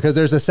anymore because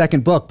there's a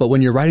second book. But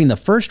when you're writing the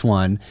first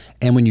one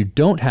and when you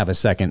don't have a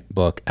second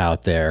book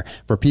out there,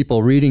 for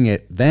people reading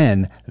it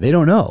then, they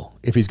don't know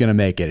if he's going to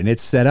make it. And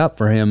it's set up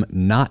for him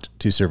not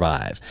to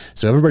survive.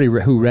 So everybody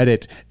who read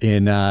it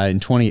in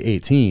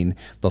 2018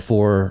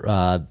 before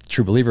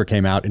True Believer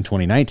came out in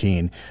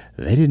 2019,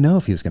 they didn't know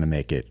if he was going to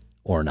make it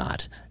or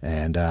not.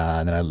 And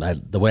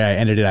then the way I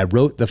ended it, I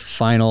wrote the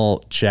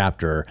final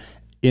chapter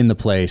in the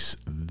place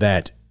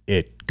that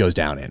it goes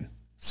down in.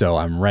 So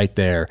I'm right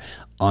there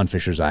on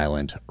Fisher's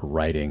Island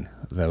writing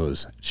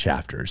those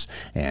chapters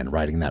and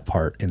writing that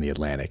part in the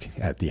Atlantic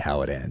at the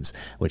how it ends,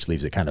 which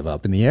leaves it kind of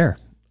up in the air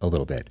a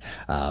little bit.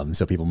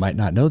 So people might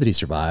not know that he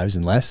survives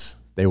unless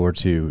they were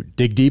to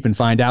dig deep and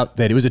find out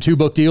that it was a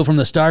 2-book deal from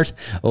the start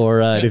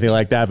or anything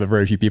like that, but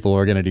very few people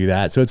are going to do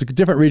that. So it's a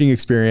different reading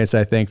experience,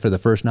 I think, for the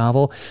first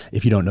novel,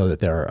 if you don't know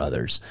that there are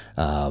others.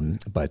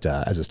 But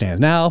as it stands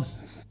now,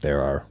 there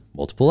are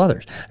multiple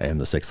others.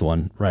 And the 6th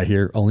one right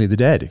here, Only the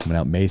Dead, coming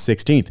out May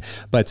 16th.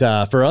 But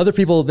for other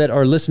people that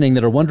are listening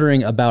that are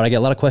wondering about, I get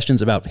a lot of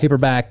questions about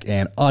paperback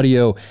and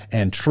audio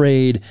and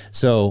trade.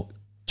 So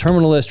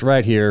Terminalist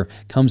right here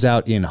comes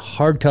out in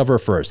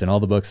hardcover first, and all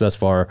the books thus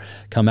far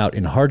come out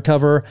in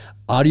hardcover.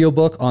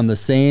 Audiobook on the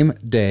same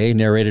day,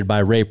 narrated by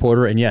Ray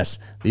Porter. And yes,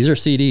 these are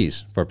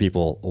CDs for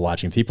people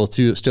watching. People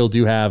still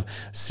do have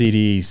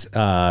CDs,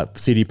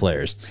 CD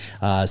players.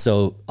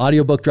 So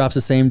audiobook drops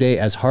the same day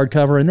as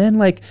hardcover. And then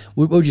like,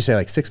 what would you say,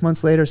 like 6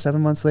 months later, 7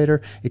 months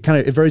later? It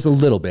varies a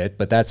little bit,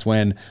 but that's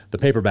when the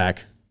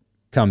paperback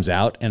comes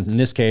out. And in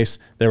this case,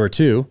 there were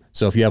 2.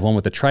 So if you have one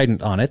with a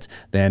trident on it,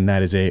 then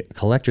that is a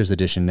collector's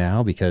edition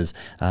now, because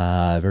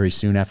very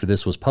soon after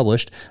this was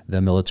published, the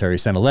military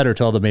sent a letter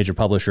to all the major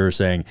publishers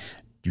saying,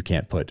 you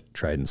can't put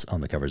tridents on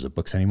the covers of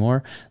books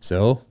anymore.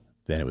 So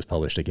then it was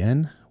published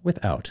again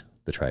without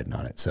the trident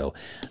on it. So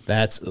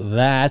that's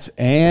that.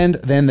 And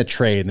then the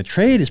trade. And the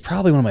trade is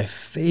probably one of my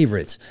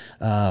favorites.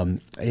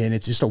 And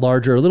it's just a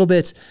little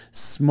bit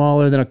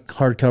smaller than a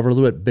hardcover, a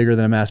little bit bigger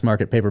than a mass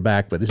market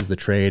paperback, but this is the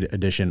trade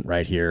edition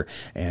right here.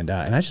 And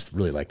I just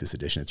really like this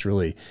edition. It's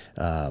really,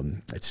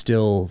 it's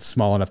still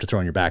small enough to throw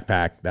in your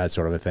backpack, that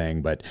sort of a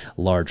thing, but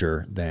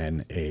larger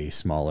than a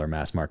smaller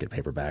mass market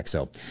paperback.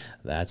 So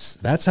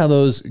that's how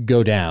those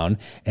go down.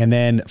 And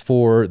then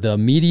for the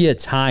media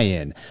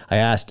tie-in, I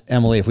asked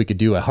Emily if we could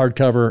do a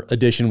hardcover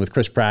edition with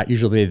Chris Pratt.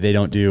 Usually they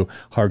don't do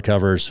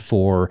hardcovers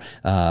for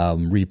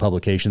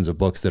republications of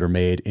books that are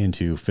made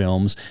into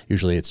films.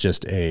 Usually it's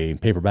just a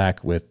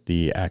paperback with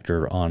the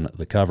actor on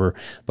the cover.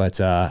 But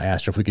I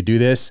asked her if we could do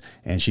this,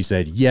 and she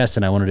said yes.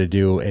 And I wanted to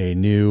do a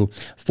new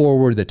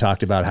foreword that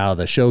talked about how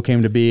the show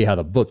came to be, how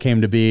the book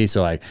came to be.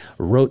 So I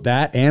wrote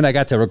that, and I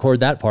got to record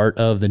that part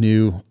of the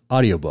new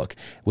audiobook,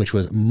 which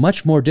was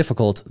much more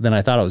difficult than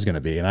I thought it was going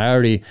to be. And I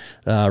already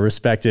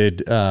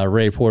respected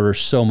Ray Porter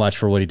so much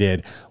for what he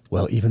did.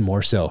 Well, even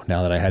more so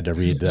now that I had to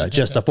read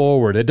just the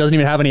foreword. It doesn't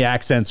even have any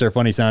accents or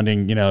funny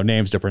sounding,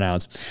 names to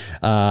pronounce.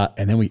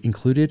 And then we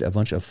included a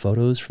bunch of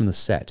photos from the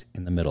set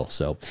in the middle.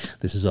 So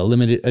this is a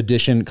limited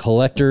edition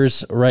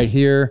collector's right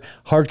here,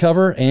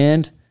 hardcover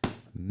and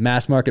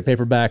mass market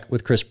paperback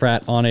with Chris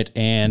Pratt on it,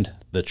 and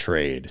the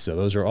trade. So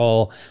those are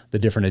all the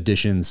different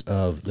editions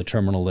of the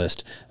Terminal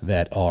List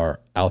that are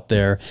out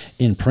there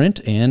in print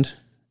and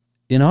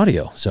in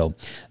audio. So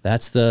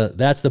that's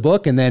the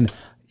book. And then,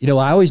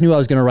 I always knew I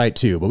was going to write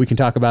 2, but we can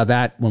talk about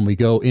that when we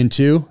go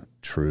into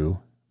True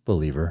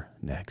Believer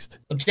next.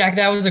 Well, Jack,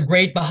 that was a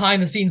great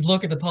behind the scenes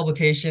look at the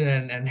publication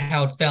and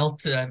how it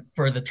felt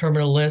for the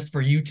Terminal List,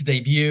 for you to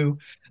debut,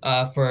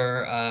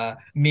 for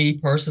me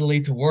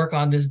personally to work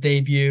on this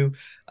debut,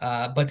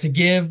 but to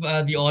give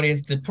the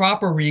audience the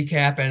proper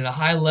recap and a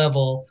high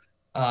level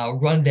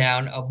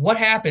rundown of what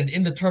happened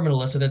in the Terminal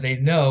List so that they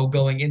know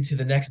going into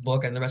the next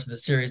book and the rest of the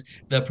series.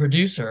 The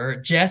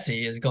producer,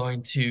 Jesse, is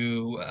going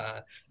to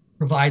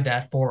provide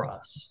that for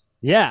us.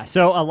 Yeah,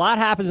 so a lot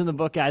happens in the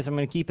book, guys. I'm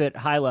going to keep it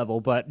high level,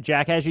 but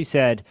Jack, as you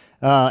said,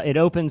 it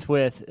opens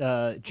with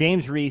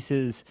James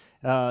Reece's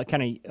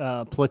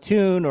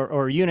platoon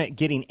or unit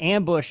getting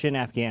ambushed in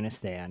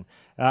Afghanistan.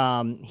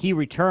 He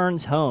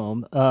returns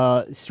home.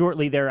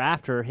 Shortly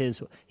thereafter,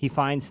 he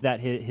finds that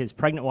his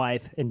pregnant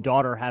wife and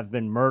daughter have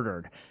been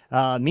murdered.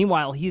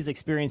 Meanwhile, he's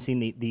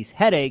experiencing these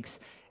headaches,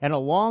 and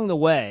along the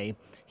way,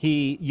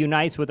 he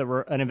unites with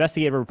an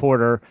investigative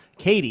reporter,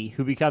 Katie,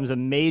 who becomes a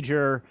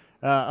major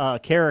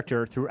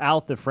character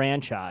throughout the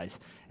franchise.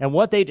 And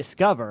what they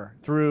discover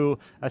through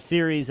a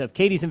series of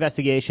Katie's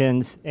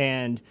investigations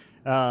and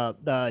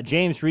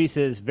James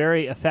Reece's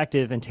very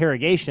effective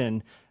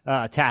interrogation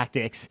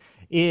tactics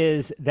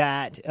is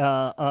that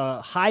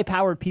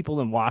high-powered people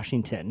in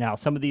Washington. Now,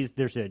 some of these,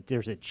 there's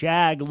a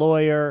JAG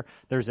lawyer,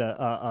 there's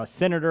a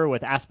senator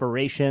with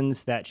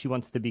aspirations that she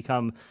wants to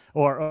become,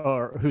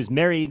 or who's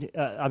married.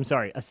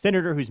 A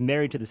senator who's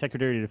married to the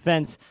Secretary of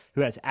Defense, who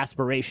has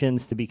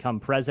aspirations to become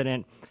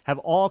president, have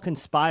all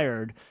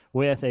conspired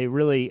with a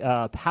really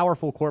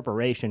powerful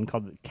corporation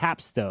called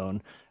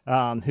Capstone,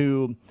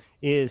 who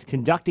is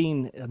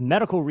conducting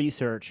medical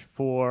research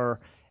for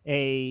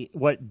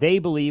what they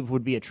believe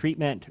would be a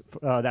treatment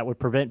that would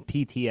prevent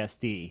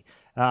PTSD.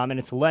 And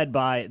it's led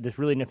by this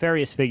really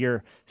nefarious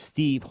figure,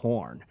 Steve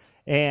Horn.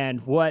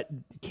 And what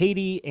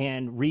Katie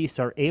and Reece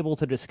are able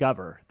to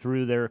discover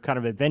through their kind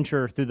of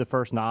adventure through the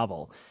first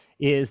novel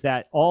is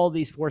that all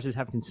these forces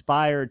have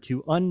conspired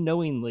to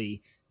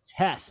unknowingly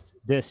test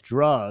this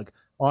drug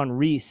on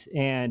Reece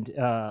and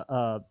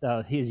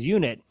his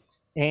unit.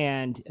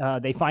 And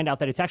they find out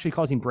that it's actually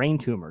causing brain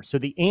tumors. So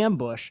the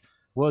ambush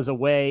was a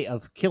way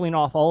of killing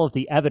off all of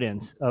the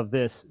evidence of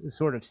this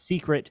sort of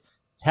secret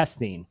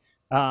testing.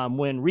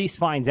 When Reece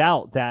finds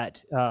out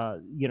that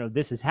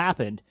this has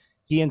happened,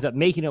 he ends up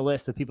making a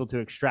list of people to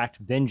extract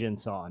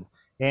vengeance on.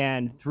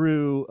 And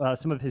through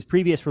some of his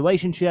previous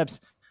relationships,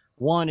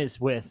 one is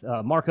with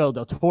Marco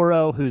del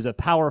Toro, who's a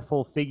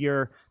powerful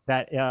figure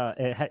that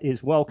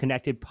is well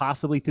connected,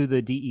 possibly through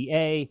the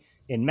DEA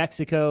in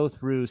Mexico,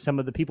 through some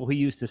of the people he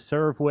used to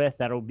serve with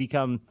that will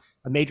become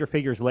major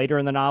figures later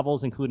in the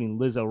novels, including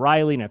Liz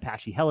O'Reilly, an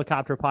Apache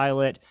helicopter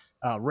pilot,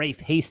 Rafe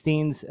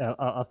Hastings,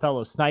 a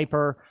fellow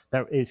sniper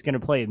that is going to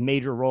play a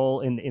major role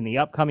in the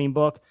upcoming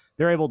book.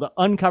 They're able to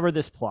uncover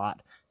this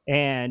plot,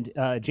 and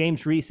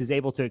James Reece is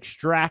able to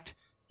extract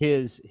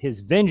his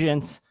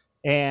vengeance.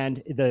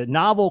 And the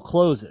novel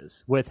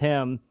closes with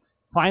him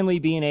finally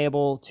being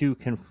able to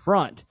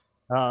confront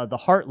the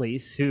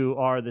Hartleys, who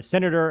are the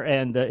senator,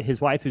 and his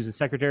wife, who's the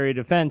Secretary of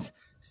Defense,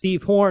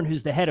 Steve Horn,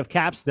 who's the head of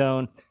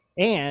Capstone,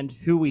 and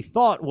who we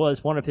thought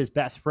was one of his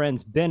best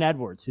friends, Ben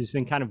Edwards, who's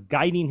been kind of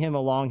guiding him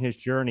along his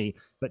journey,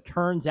 but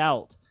turns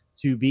out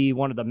to be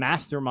one of the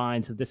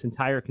masterminds of this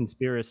entire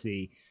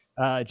conspiracy.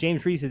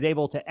 James Reece is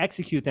able to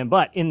execute them,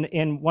 but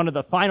in one of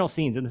the final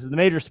scenes, and this is the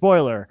major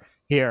spoiler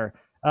here,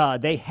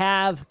 they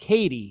have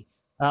Katie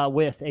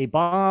with a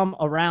bomb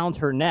around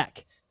her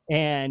neck.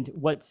 And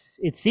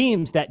it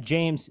seems that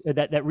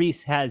that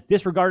Reece has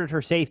disregarded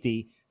her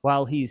safety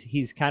while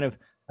he's kind of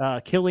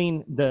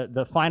killing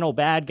the final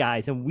bad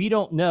guys. And we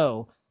don't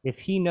know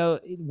if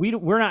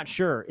we're not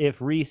sure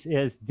if Reece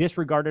has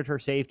disregarded her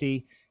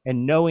safety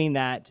and knowing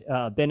that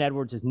Ben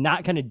Edwards is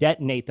not going to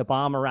detonate the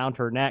bomb around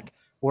her neck,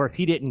 or if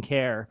he didn't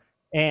care.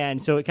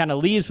 And so it kind of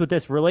leaves with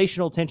this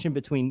relational tension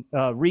between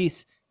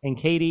Reece and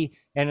Katie.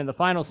 And in the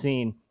final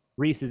scene,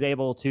 Reece is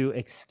able to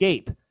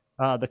escape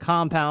the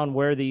compound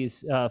where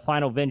these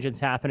final vengeance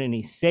happen, and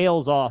he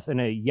sails off in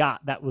a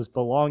yacht that was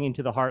belonging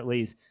to the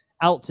Hartleys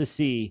out to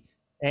sea.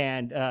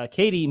 And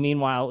Katie,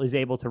 meanwhile, is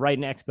able to write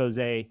an expose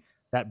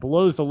that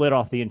blows the lid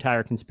off the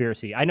entire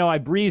conspiracy. I know I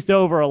breezed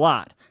over a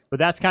lot, but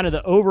that's kind of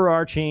the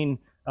overarching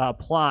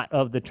plot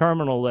of the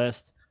Terminal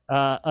List.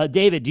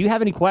 David, do you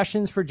have any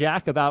questions for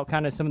Jack about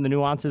kind of some of the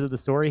nuances of the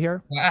story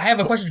here? Well, I have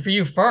a question for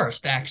you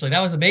first, actually. That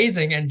was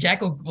amazing, and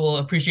Jack will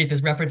appreciate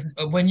this reference.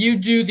 When you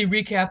do the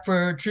recap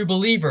for True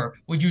Believer,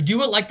 would you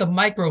do it like the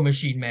Micro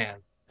Machine Man?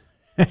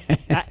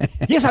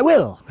 Yes, I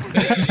will.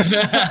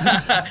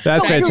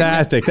 That's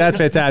fantastic. That's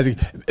fantastic.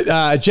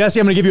 Jesse,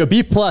 I'm going to give you a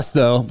B plus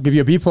though. Give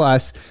you a B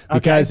plus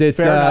because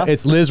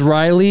it's Liz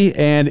Riley,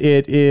 and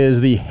it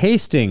is the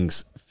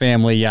Hastings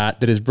family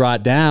yacht that is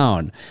brought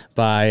down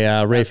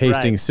by Rafe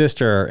Hastings'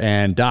 sister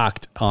and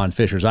docked on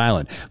Fisher's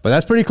Island. But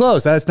that's pretty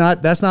close. That's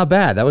not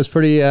bad. That was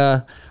pretty.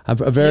 I'm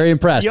very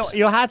impressed.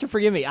 You'll have to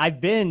forgive me. I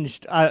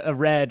binged,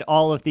 read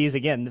all of these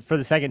again for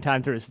the second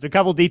time through. So there are a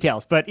couple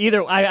details, but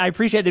either I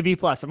appreciate the B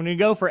plus. I'm going to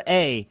go for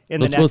A in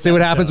the next. We'll see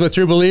what happens with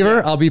True Believer.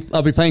 Yeah.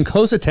 I'll be paying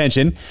close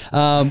attention.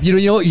 At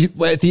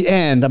the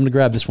end, I'm going to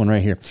grab this one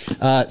right here.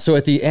 So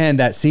at the end,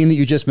 that scene that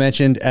you just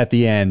mentioned at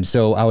the end.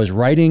 So I was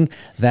writing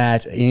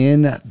that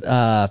in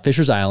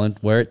Fisher's Island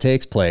where it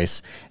takes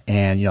place.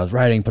 And, I was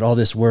writing, put all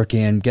this work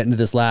in, getting to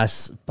this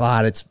last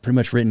spot. It's pretty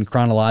much written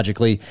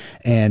chronologically.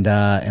 And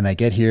I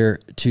get here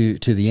to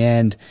the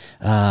end.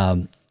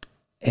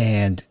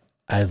 And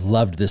I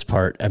loved this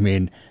part. I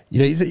mean,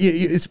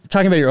 it's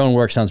talking about your own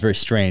work sounds very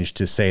strange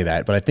to say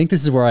that, but I think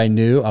this is where I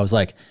knew. I was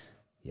like,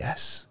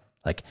 yes,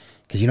 like,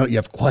 because you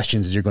have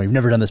questions as you're going, you've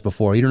never done this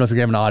before. You don't know if you're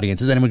going to have an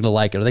audience. Is anyone going to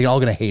like it? Are they all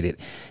going to hate it?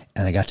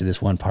 And I got to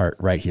this one part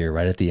right here,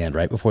 right at the end,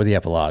 right before the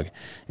epilogue.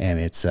 And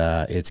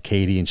it's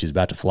Katie, and she's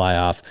about to fly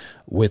off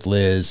with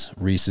Liz.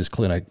 Reece is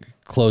going to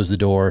close the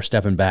door,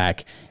 stepping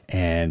back,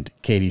 and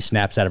Katie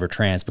snaps out of her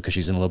trance because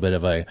she's in a little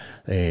bit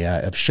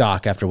of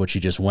shock after what she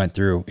just went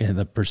through in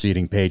the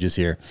preceding pages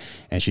here.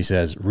 And she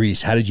says,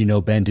 Reece, how did you know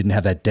Ben didn't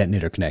have that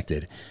detonator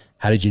connected?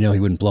 How did you know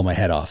he wouldn't blow my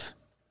head off?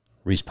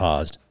 Reece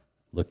paused,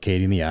 looked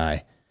Katie in the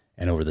eye,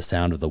 and over the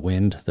sound of the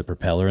wind, the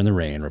propeller, and the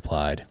rain,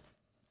 replied,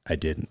 I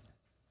didn't,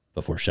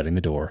 before shutting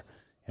the door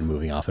and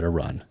moving off at a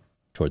run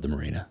toward the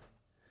marina.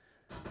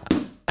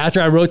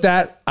 After I wrote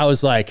that, I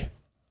was like,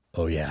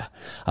 oh yeah.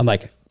 I'm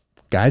like,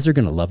 guys are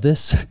going to love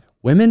this.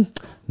 Women,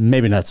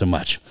 maybe not so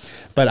much.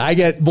 But I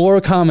get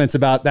more comments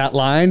about that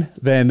line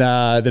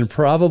than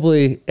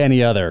probably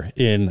any other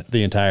in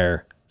the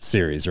entire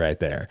series right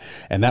there.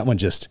 And that one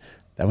just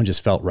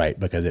felt right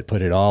because it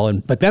put it all in.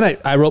 But then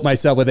I wrote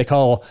myself what they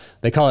call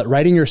it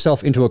writing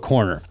yourself into a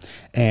corner.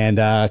 And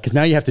because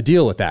now you have to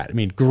deal with that. I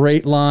mean,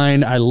 great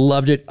line. I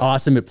loved it.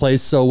 Awesome. It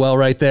plays so well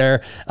right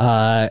there.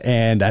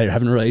 And I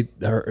haven't really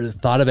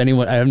thought of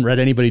anyone. I haven't read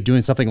anybody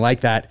doing something like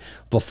that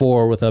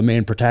before with a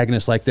main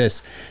protagonist like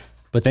this.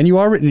 But then you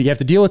have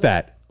to deal with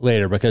that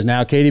later because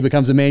now Katie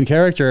becomes a main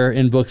character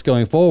in books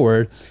going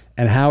forward.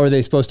 And how are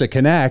they supposed to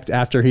connect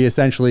after he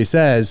essentially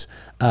says,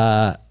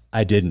 I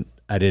didn't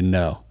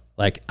know.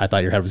 Like, I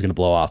thought your head was going to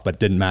blow off, but it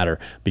didn't matter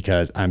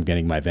because I'm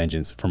getting my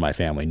vengeance for my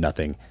family.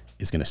 Nothing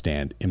is going to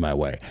stand in my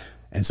way.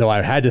 And so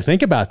I had to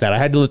think about that. I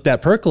had to let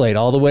that percolate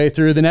all the way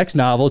through the next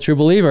novel, True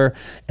Believer,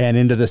 and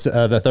into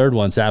the third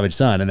one, Savage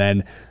Son. And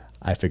then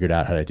I figured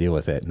out how to deal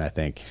with it. And I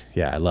think,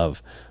 yeah, I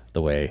love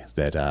the way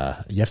that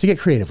you have to get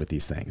creative with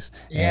these things.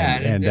 Yeah,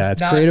 and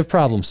it's creative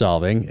problem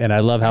solving. And I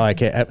love how you're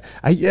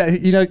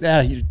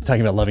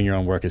talking about loving your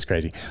own work is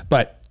crazy,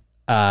 but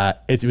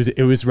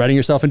it was writing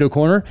yourself into a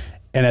corner.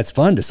 And it's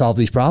fun to solve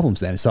these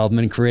problems then, solve them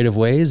in creative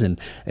ways. So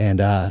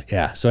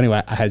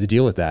anyway, I had to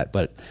deal with that,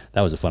 but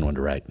that was a fun one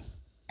to write.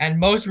 And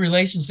most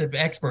relationship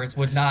experts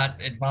would not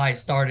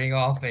advise starting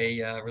off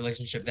a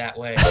relationship that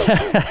way.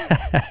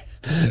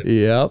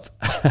 Yep.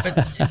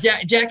 But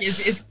Jack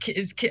is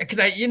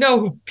because you know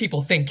who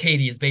people think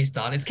Katie is based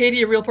on. Is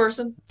Katie a real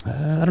person? I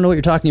don't know what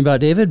you're talking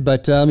about, David,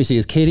 but let me see.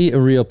 Is Katie a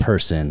real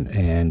person?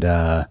 And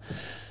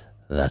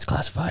that's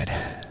classified.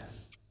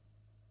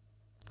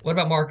 What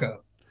about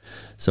Marco?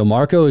 So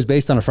Marco is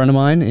based on a friend of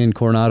mine in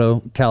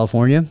Coronado,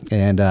 California,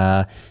 and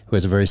who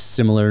has a very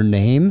similar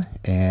name.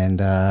 And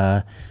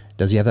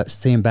does he have that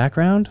same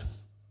background?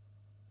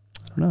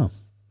 I don't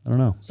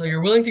know. So you're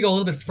willing to go a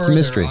little bit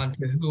further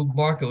onto who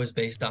Marco is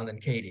based on than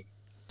Katie?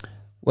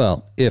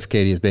 Well, if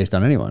Katie is based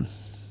on anyone.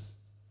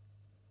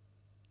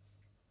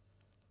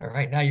 All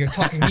right, now you're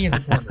talking me in the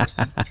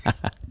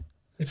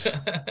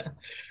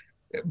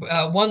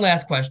corners. One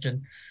last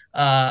question.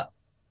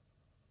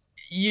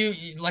 You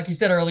like you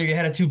said earlier, you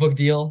had a 2-book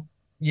deal.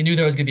 You knew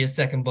there was going to be a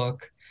second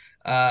book,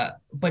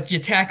 but you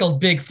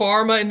tackled big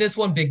pharma in this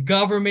one, big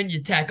government.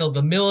 You tackled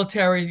the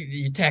military.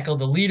 You tackled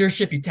the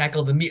leadership. You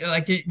tackled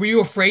were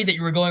you afraid that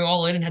you were going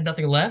all in and had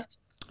nothing left?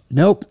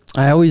 Nope.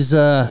 I always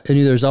knew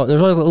there's always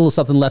a little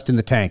something left in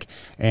the tank.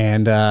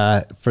 And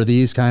for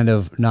these kind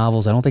of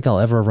novels, I don't think I'll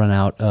ever run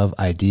out of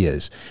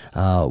ideas.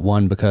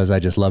 One, because I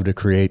just love to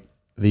create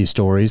these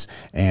stories,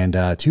 and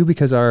 2,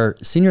 because our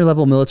senior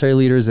level military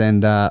leaders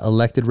and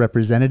elected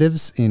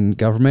representatives in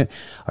government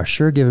are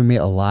sure giving me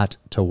a lot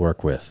to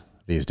work with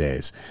these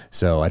days.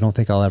 So I don't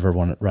think I'll ever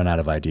run out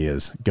of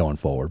ideas going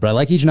forward. But I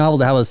like each novel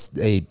to have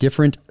a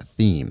different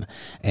theme.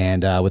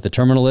 And with the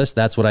terminal list,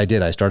 that's what I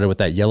did. I started with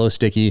that yellow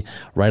sticky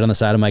right on the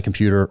side of my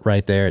computer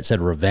right there. It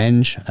said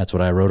revenge. That's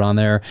what I wrote on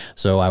there.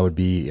 So I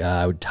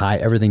would tie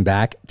everything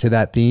back to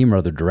that theme,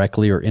 either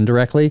directly or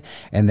indirectly.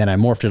 And then I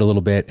morphed it a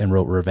little bit and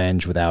wrote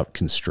revenge without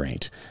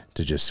constraint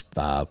to just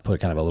put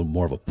kind of a little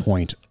more of a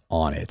point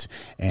on it.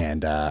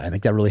 And I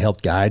think that really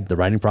helped guide the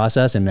writing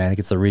process. And I think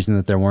it's the reason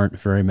that there weren't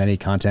very many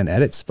content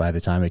edits by the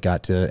time it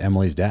got to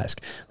Emily's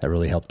desk. That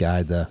really helped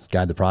guide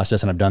the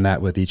process. And I've done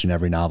that with each and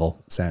every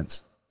novel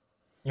since.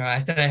 I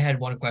said I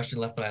had one question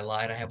left, but I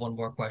lied. I have one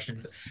more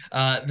question.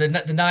 The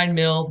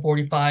 9mm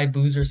 45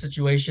 Boozer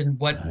situation.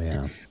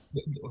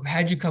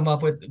 How'd you come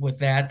up with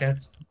that?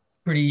 That's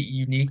pretty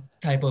unique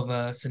type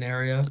of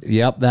scenario.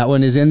 Yep, that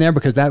one is in there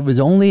because that was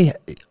only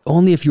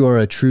if you are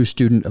a true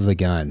student of the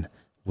gun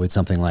would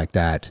something like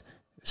that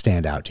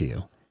stand out to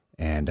you.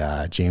 And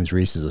James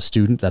Reece is a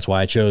student. That's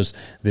why I chose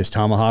this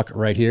tomahawk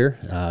right here,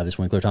 this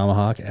Winkler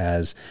tomahawk,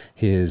 as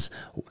his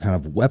kind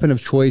of weapon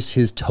of choice,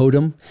 his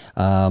totem,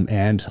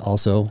 and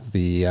also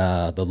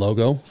the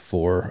logo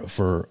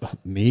for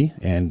me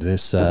and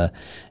this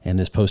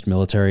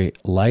post-military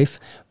life.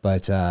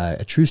 But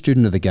a true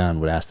student of the gun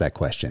would ask that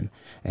question,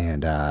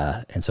 and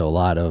so a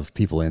lot of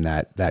people in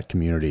that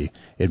community,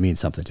 it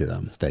means something to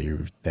them that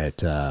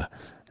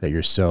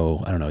you're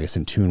so, I don't know, I guess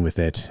in tune with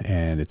it,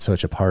 and it's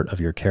such a part of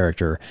your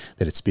character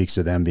that it speaks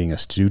to them being a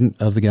student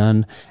of the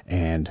gun,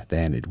 and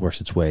then it works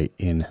its way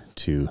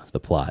into the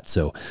plot.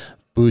 So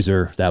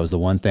Boozer, that was the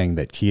one thing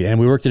that key, and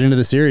we worked it into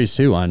the series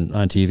too on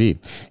TV.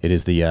 It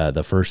is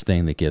the first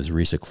thing that gives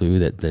Reece a clue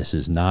that this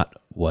is not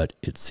what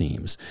it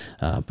seems.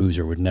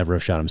 Boozer would never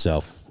have shot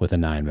himself with a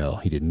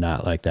 9mm. He did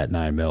not like that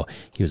 9mm.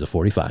 He was a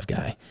 45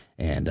 guy,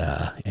 and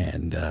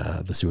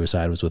the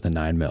suicide was with a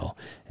 9mm.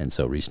 And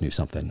so Reece knew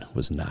something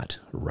was not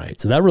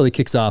right. So that really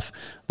kicks off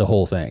the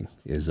whole thing.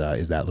 Is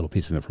that little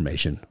piece of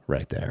information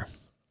right there.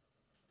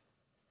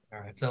 All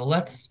right, so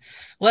let's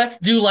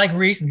do like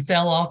Reece and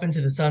sail off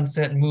into the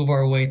sunset and move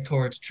our way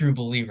towards True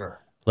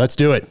Believer. Let's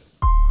do it.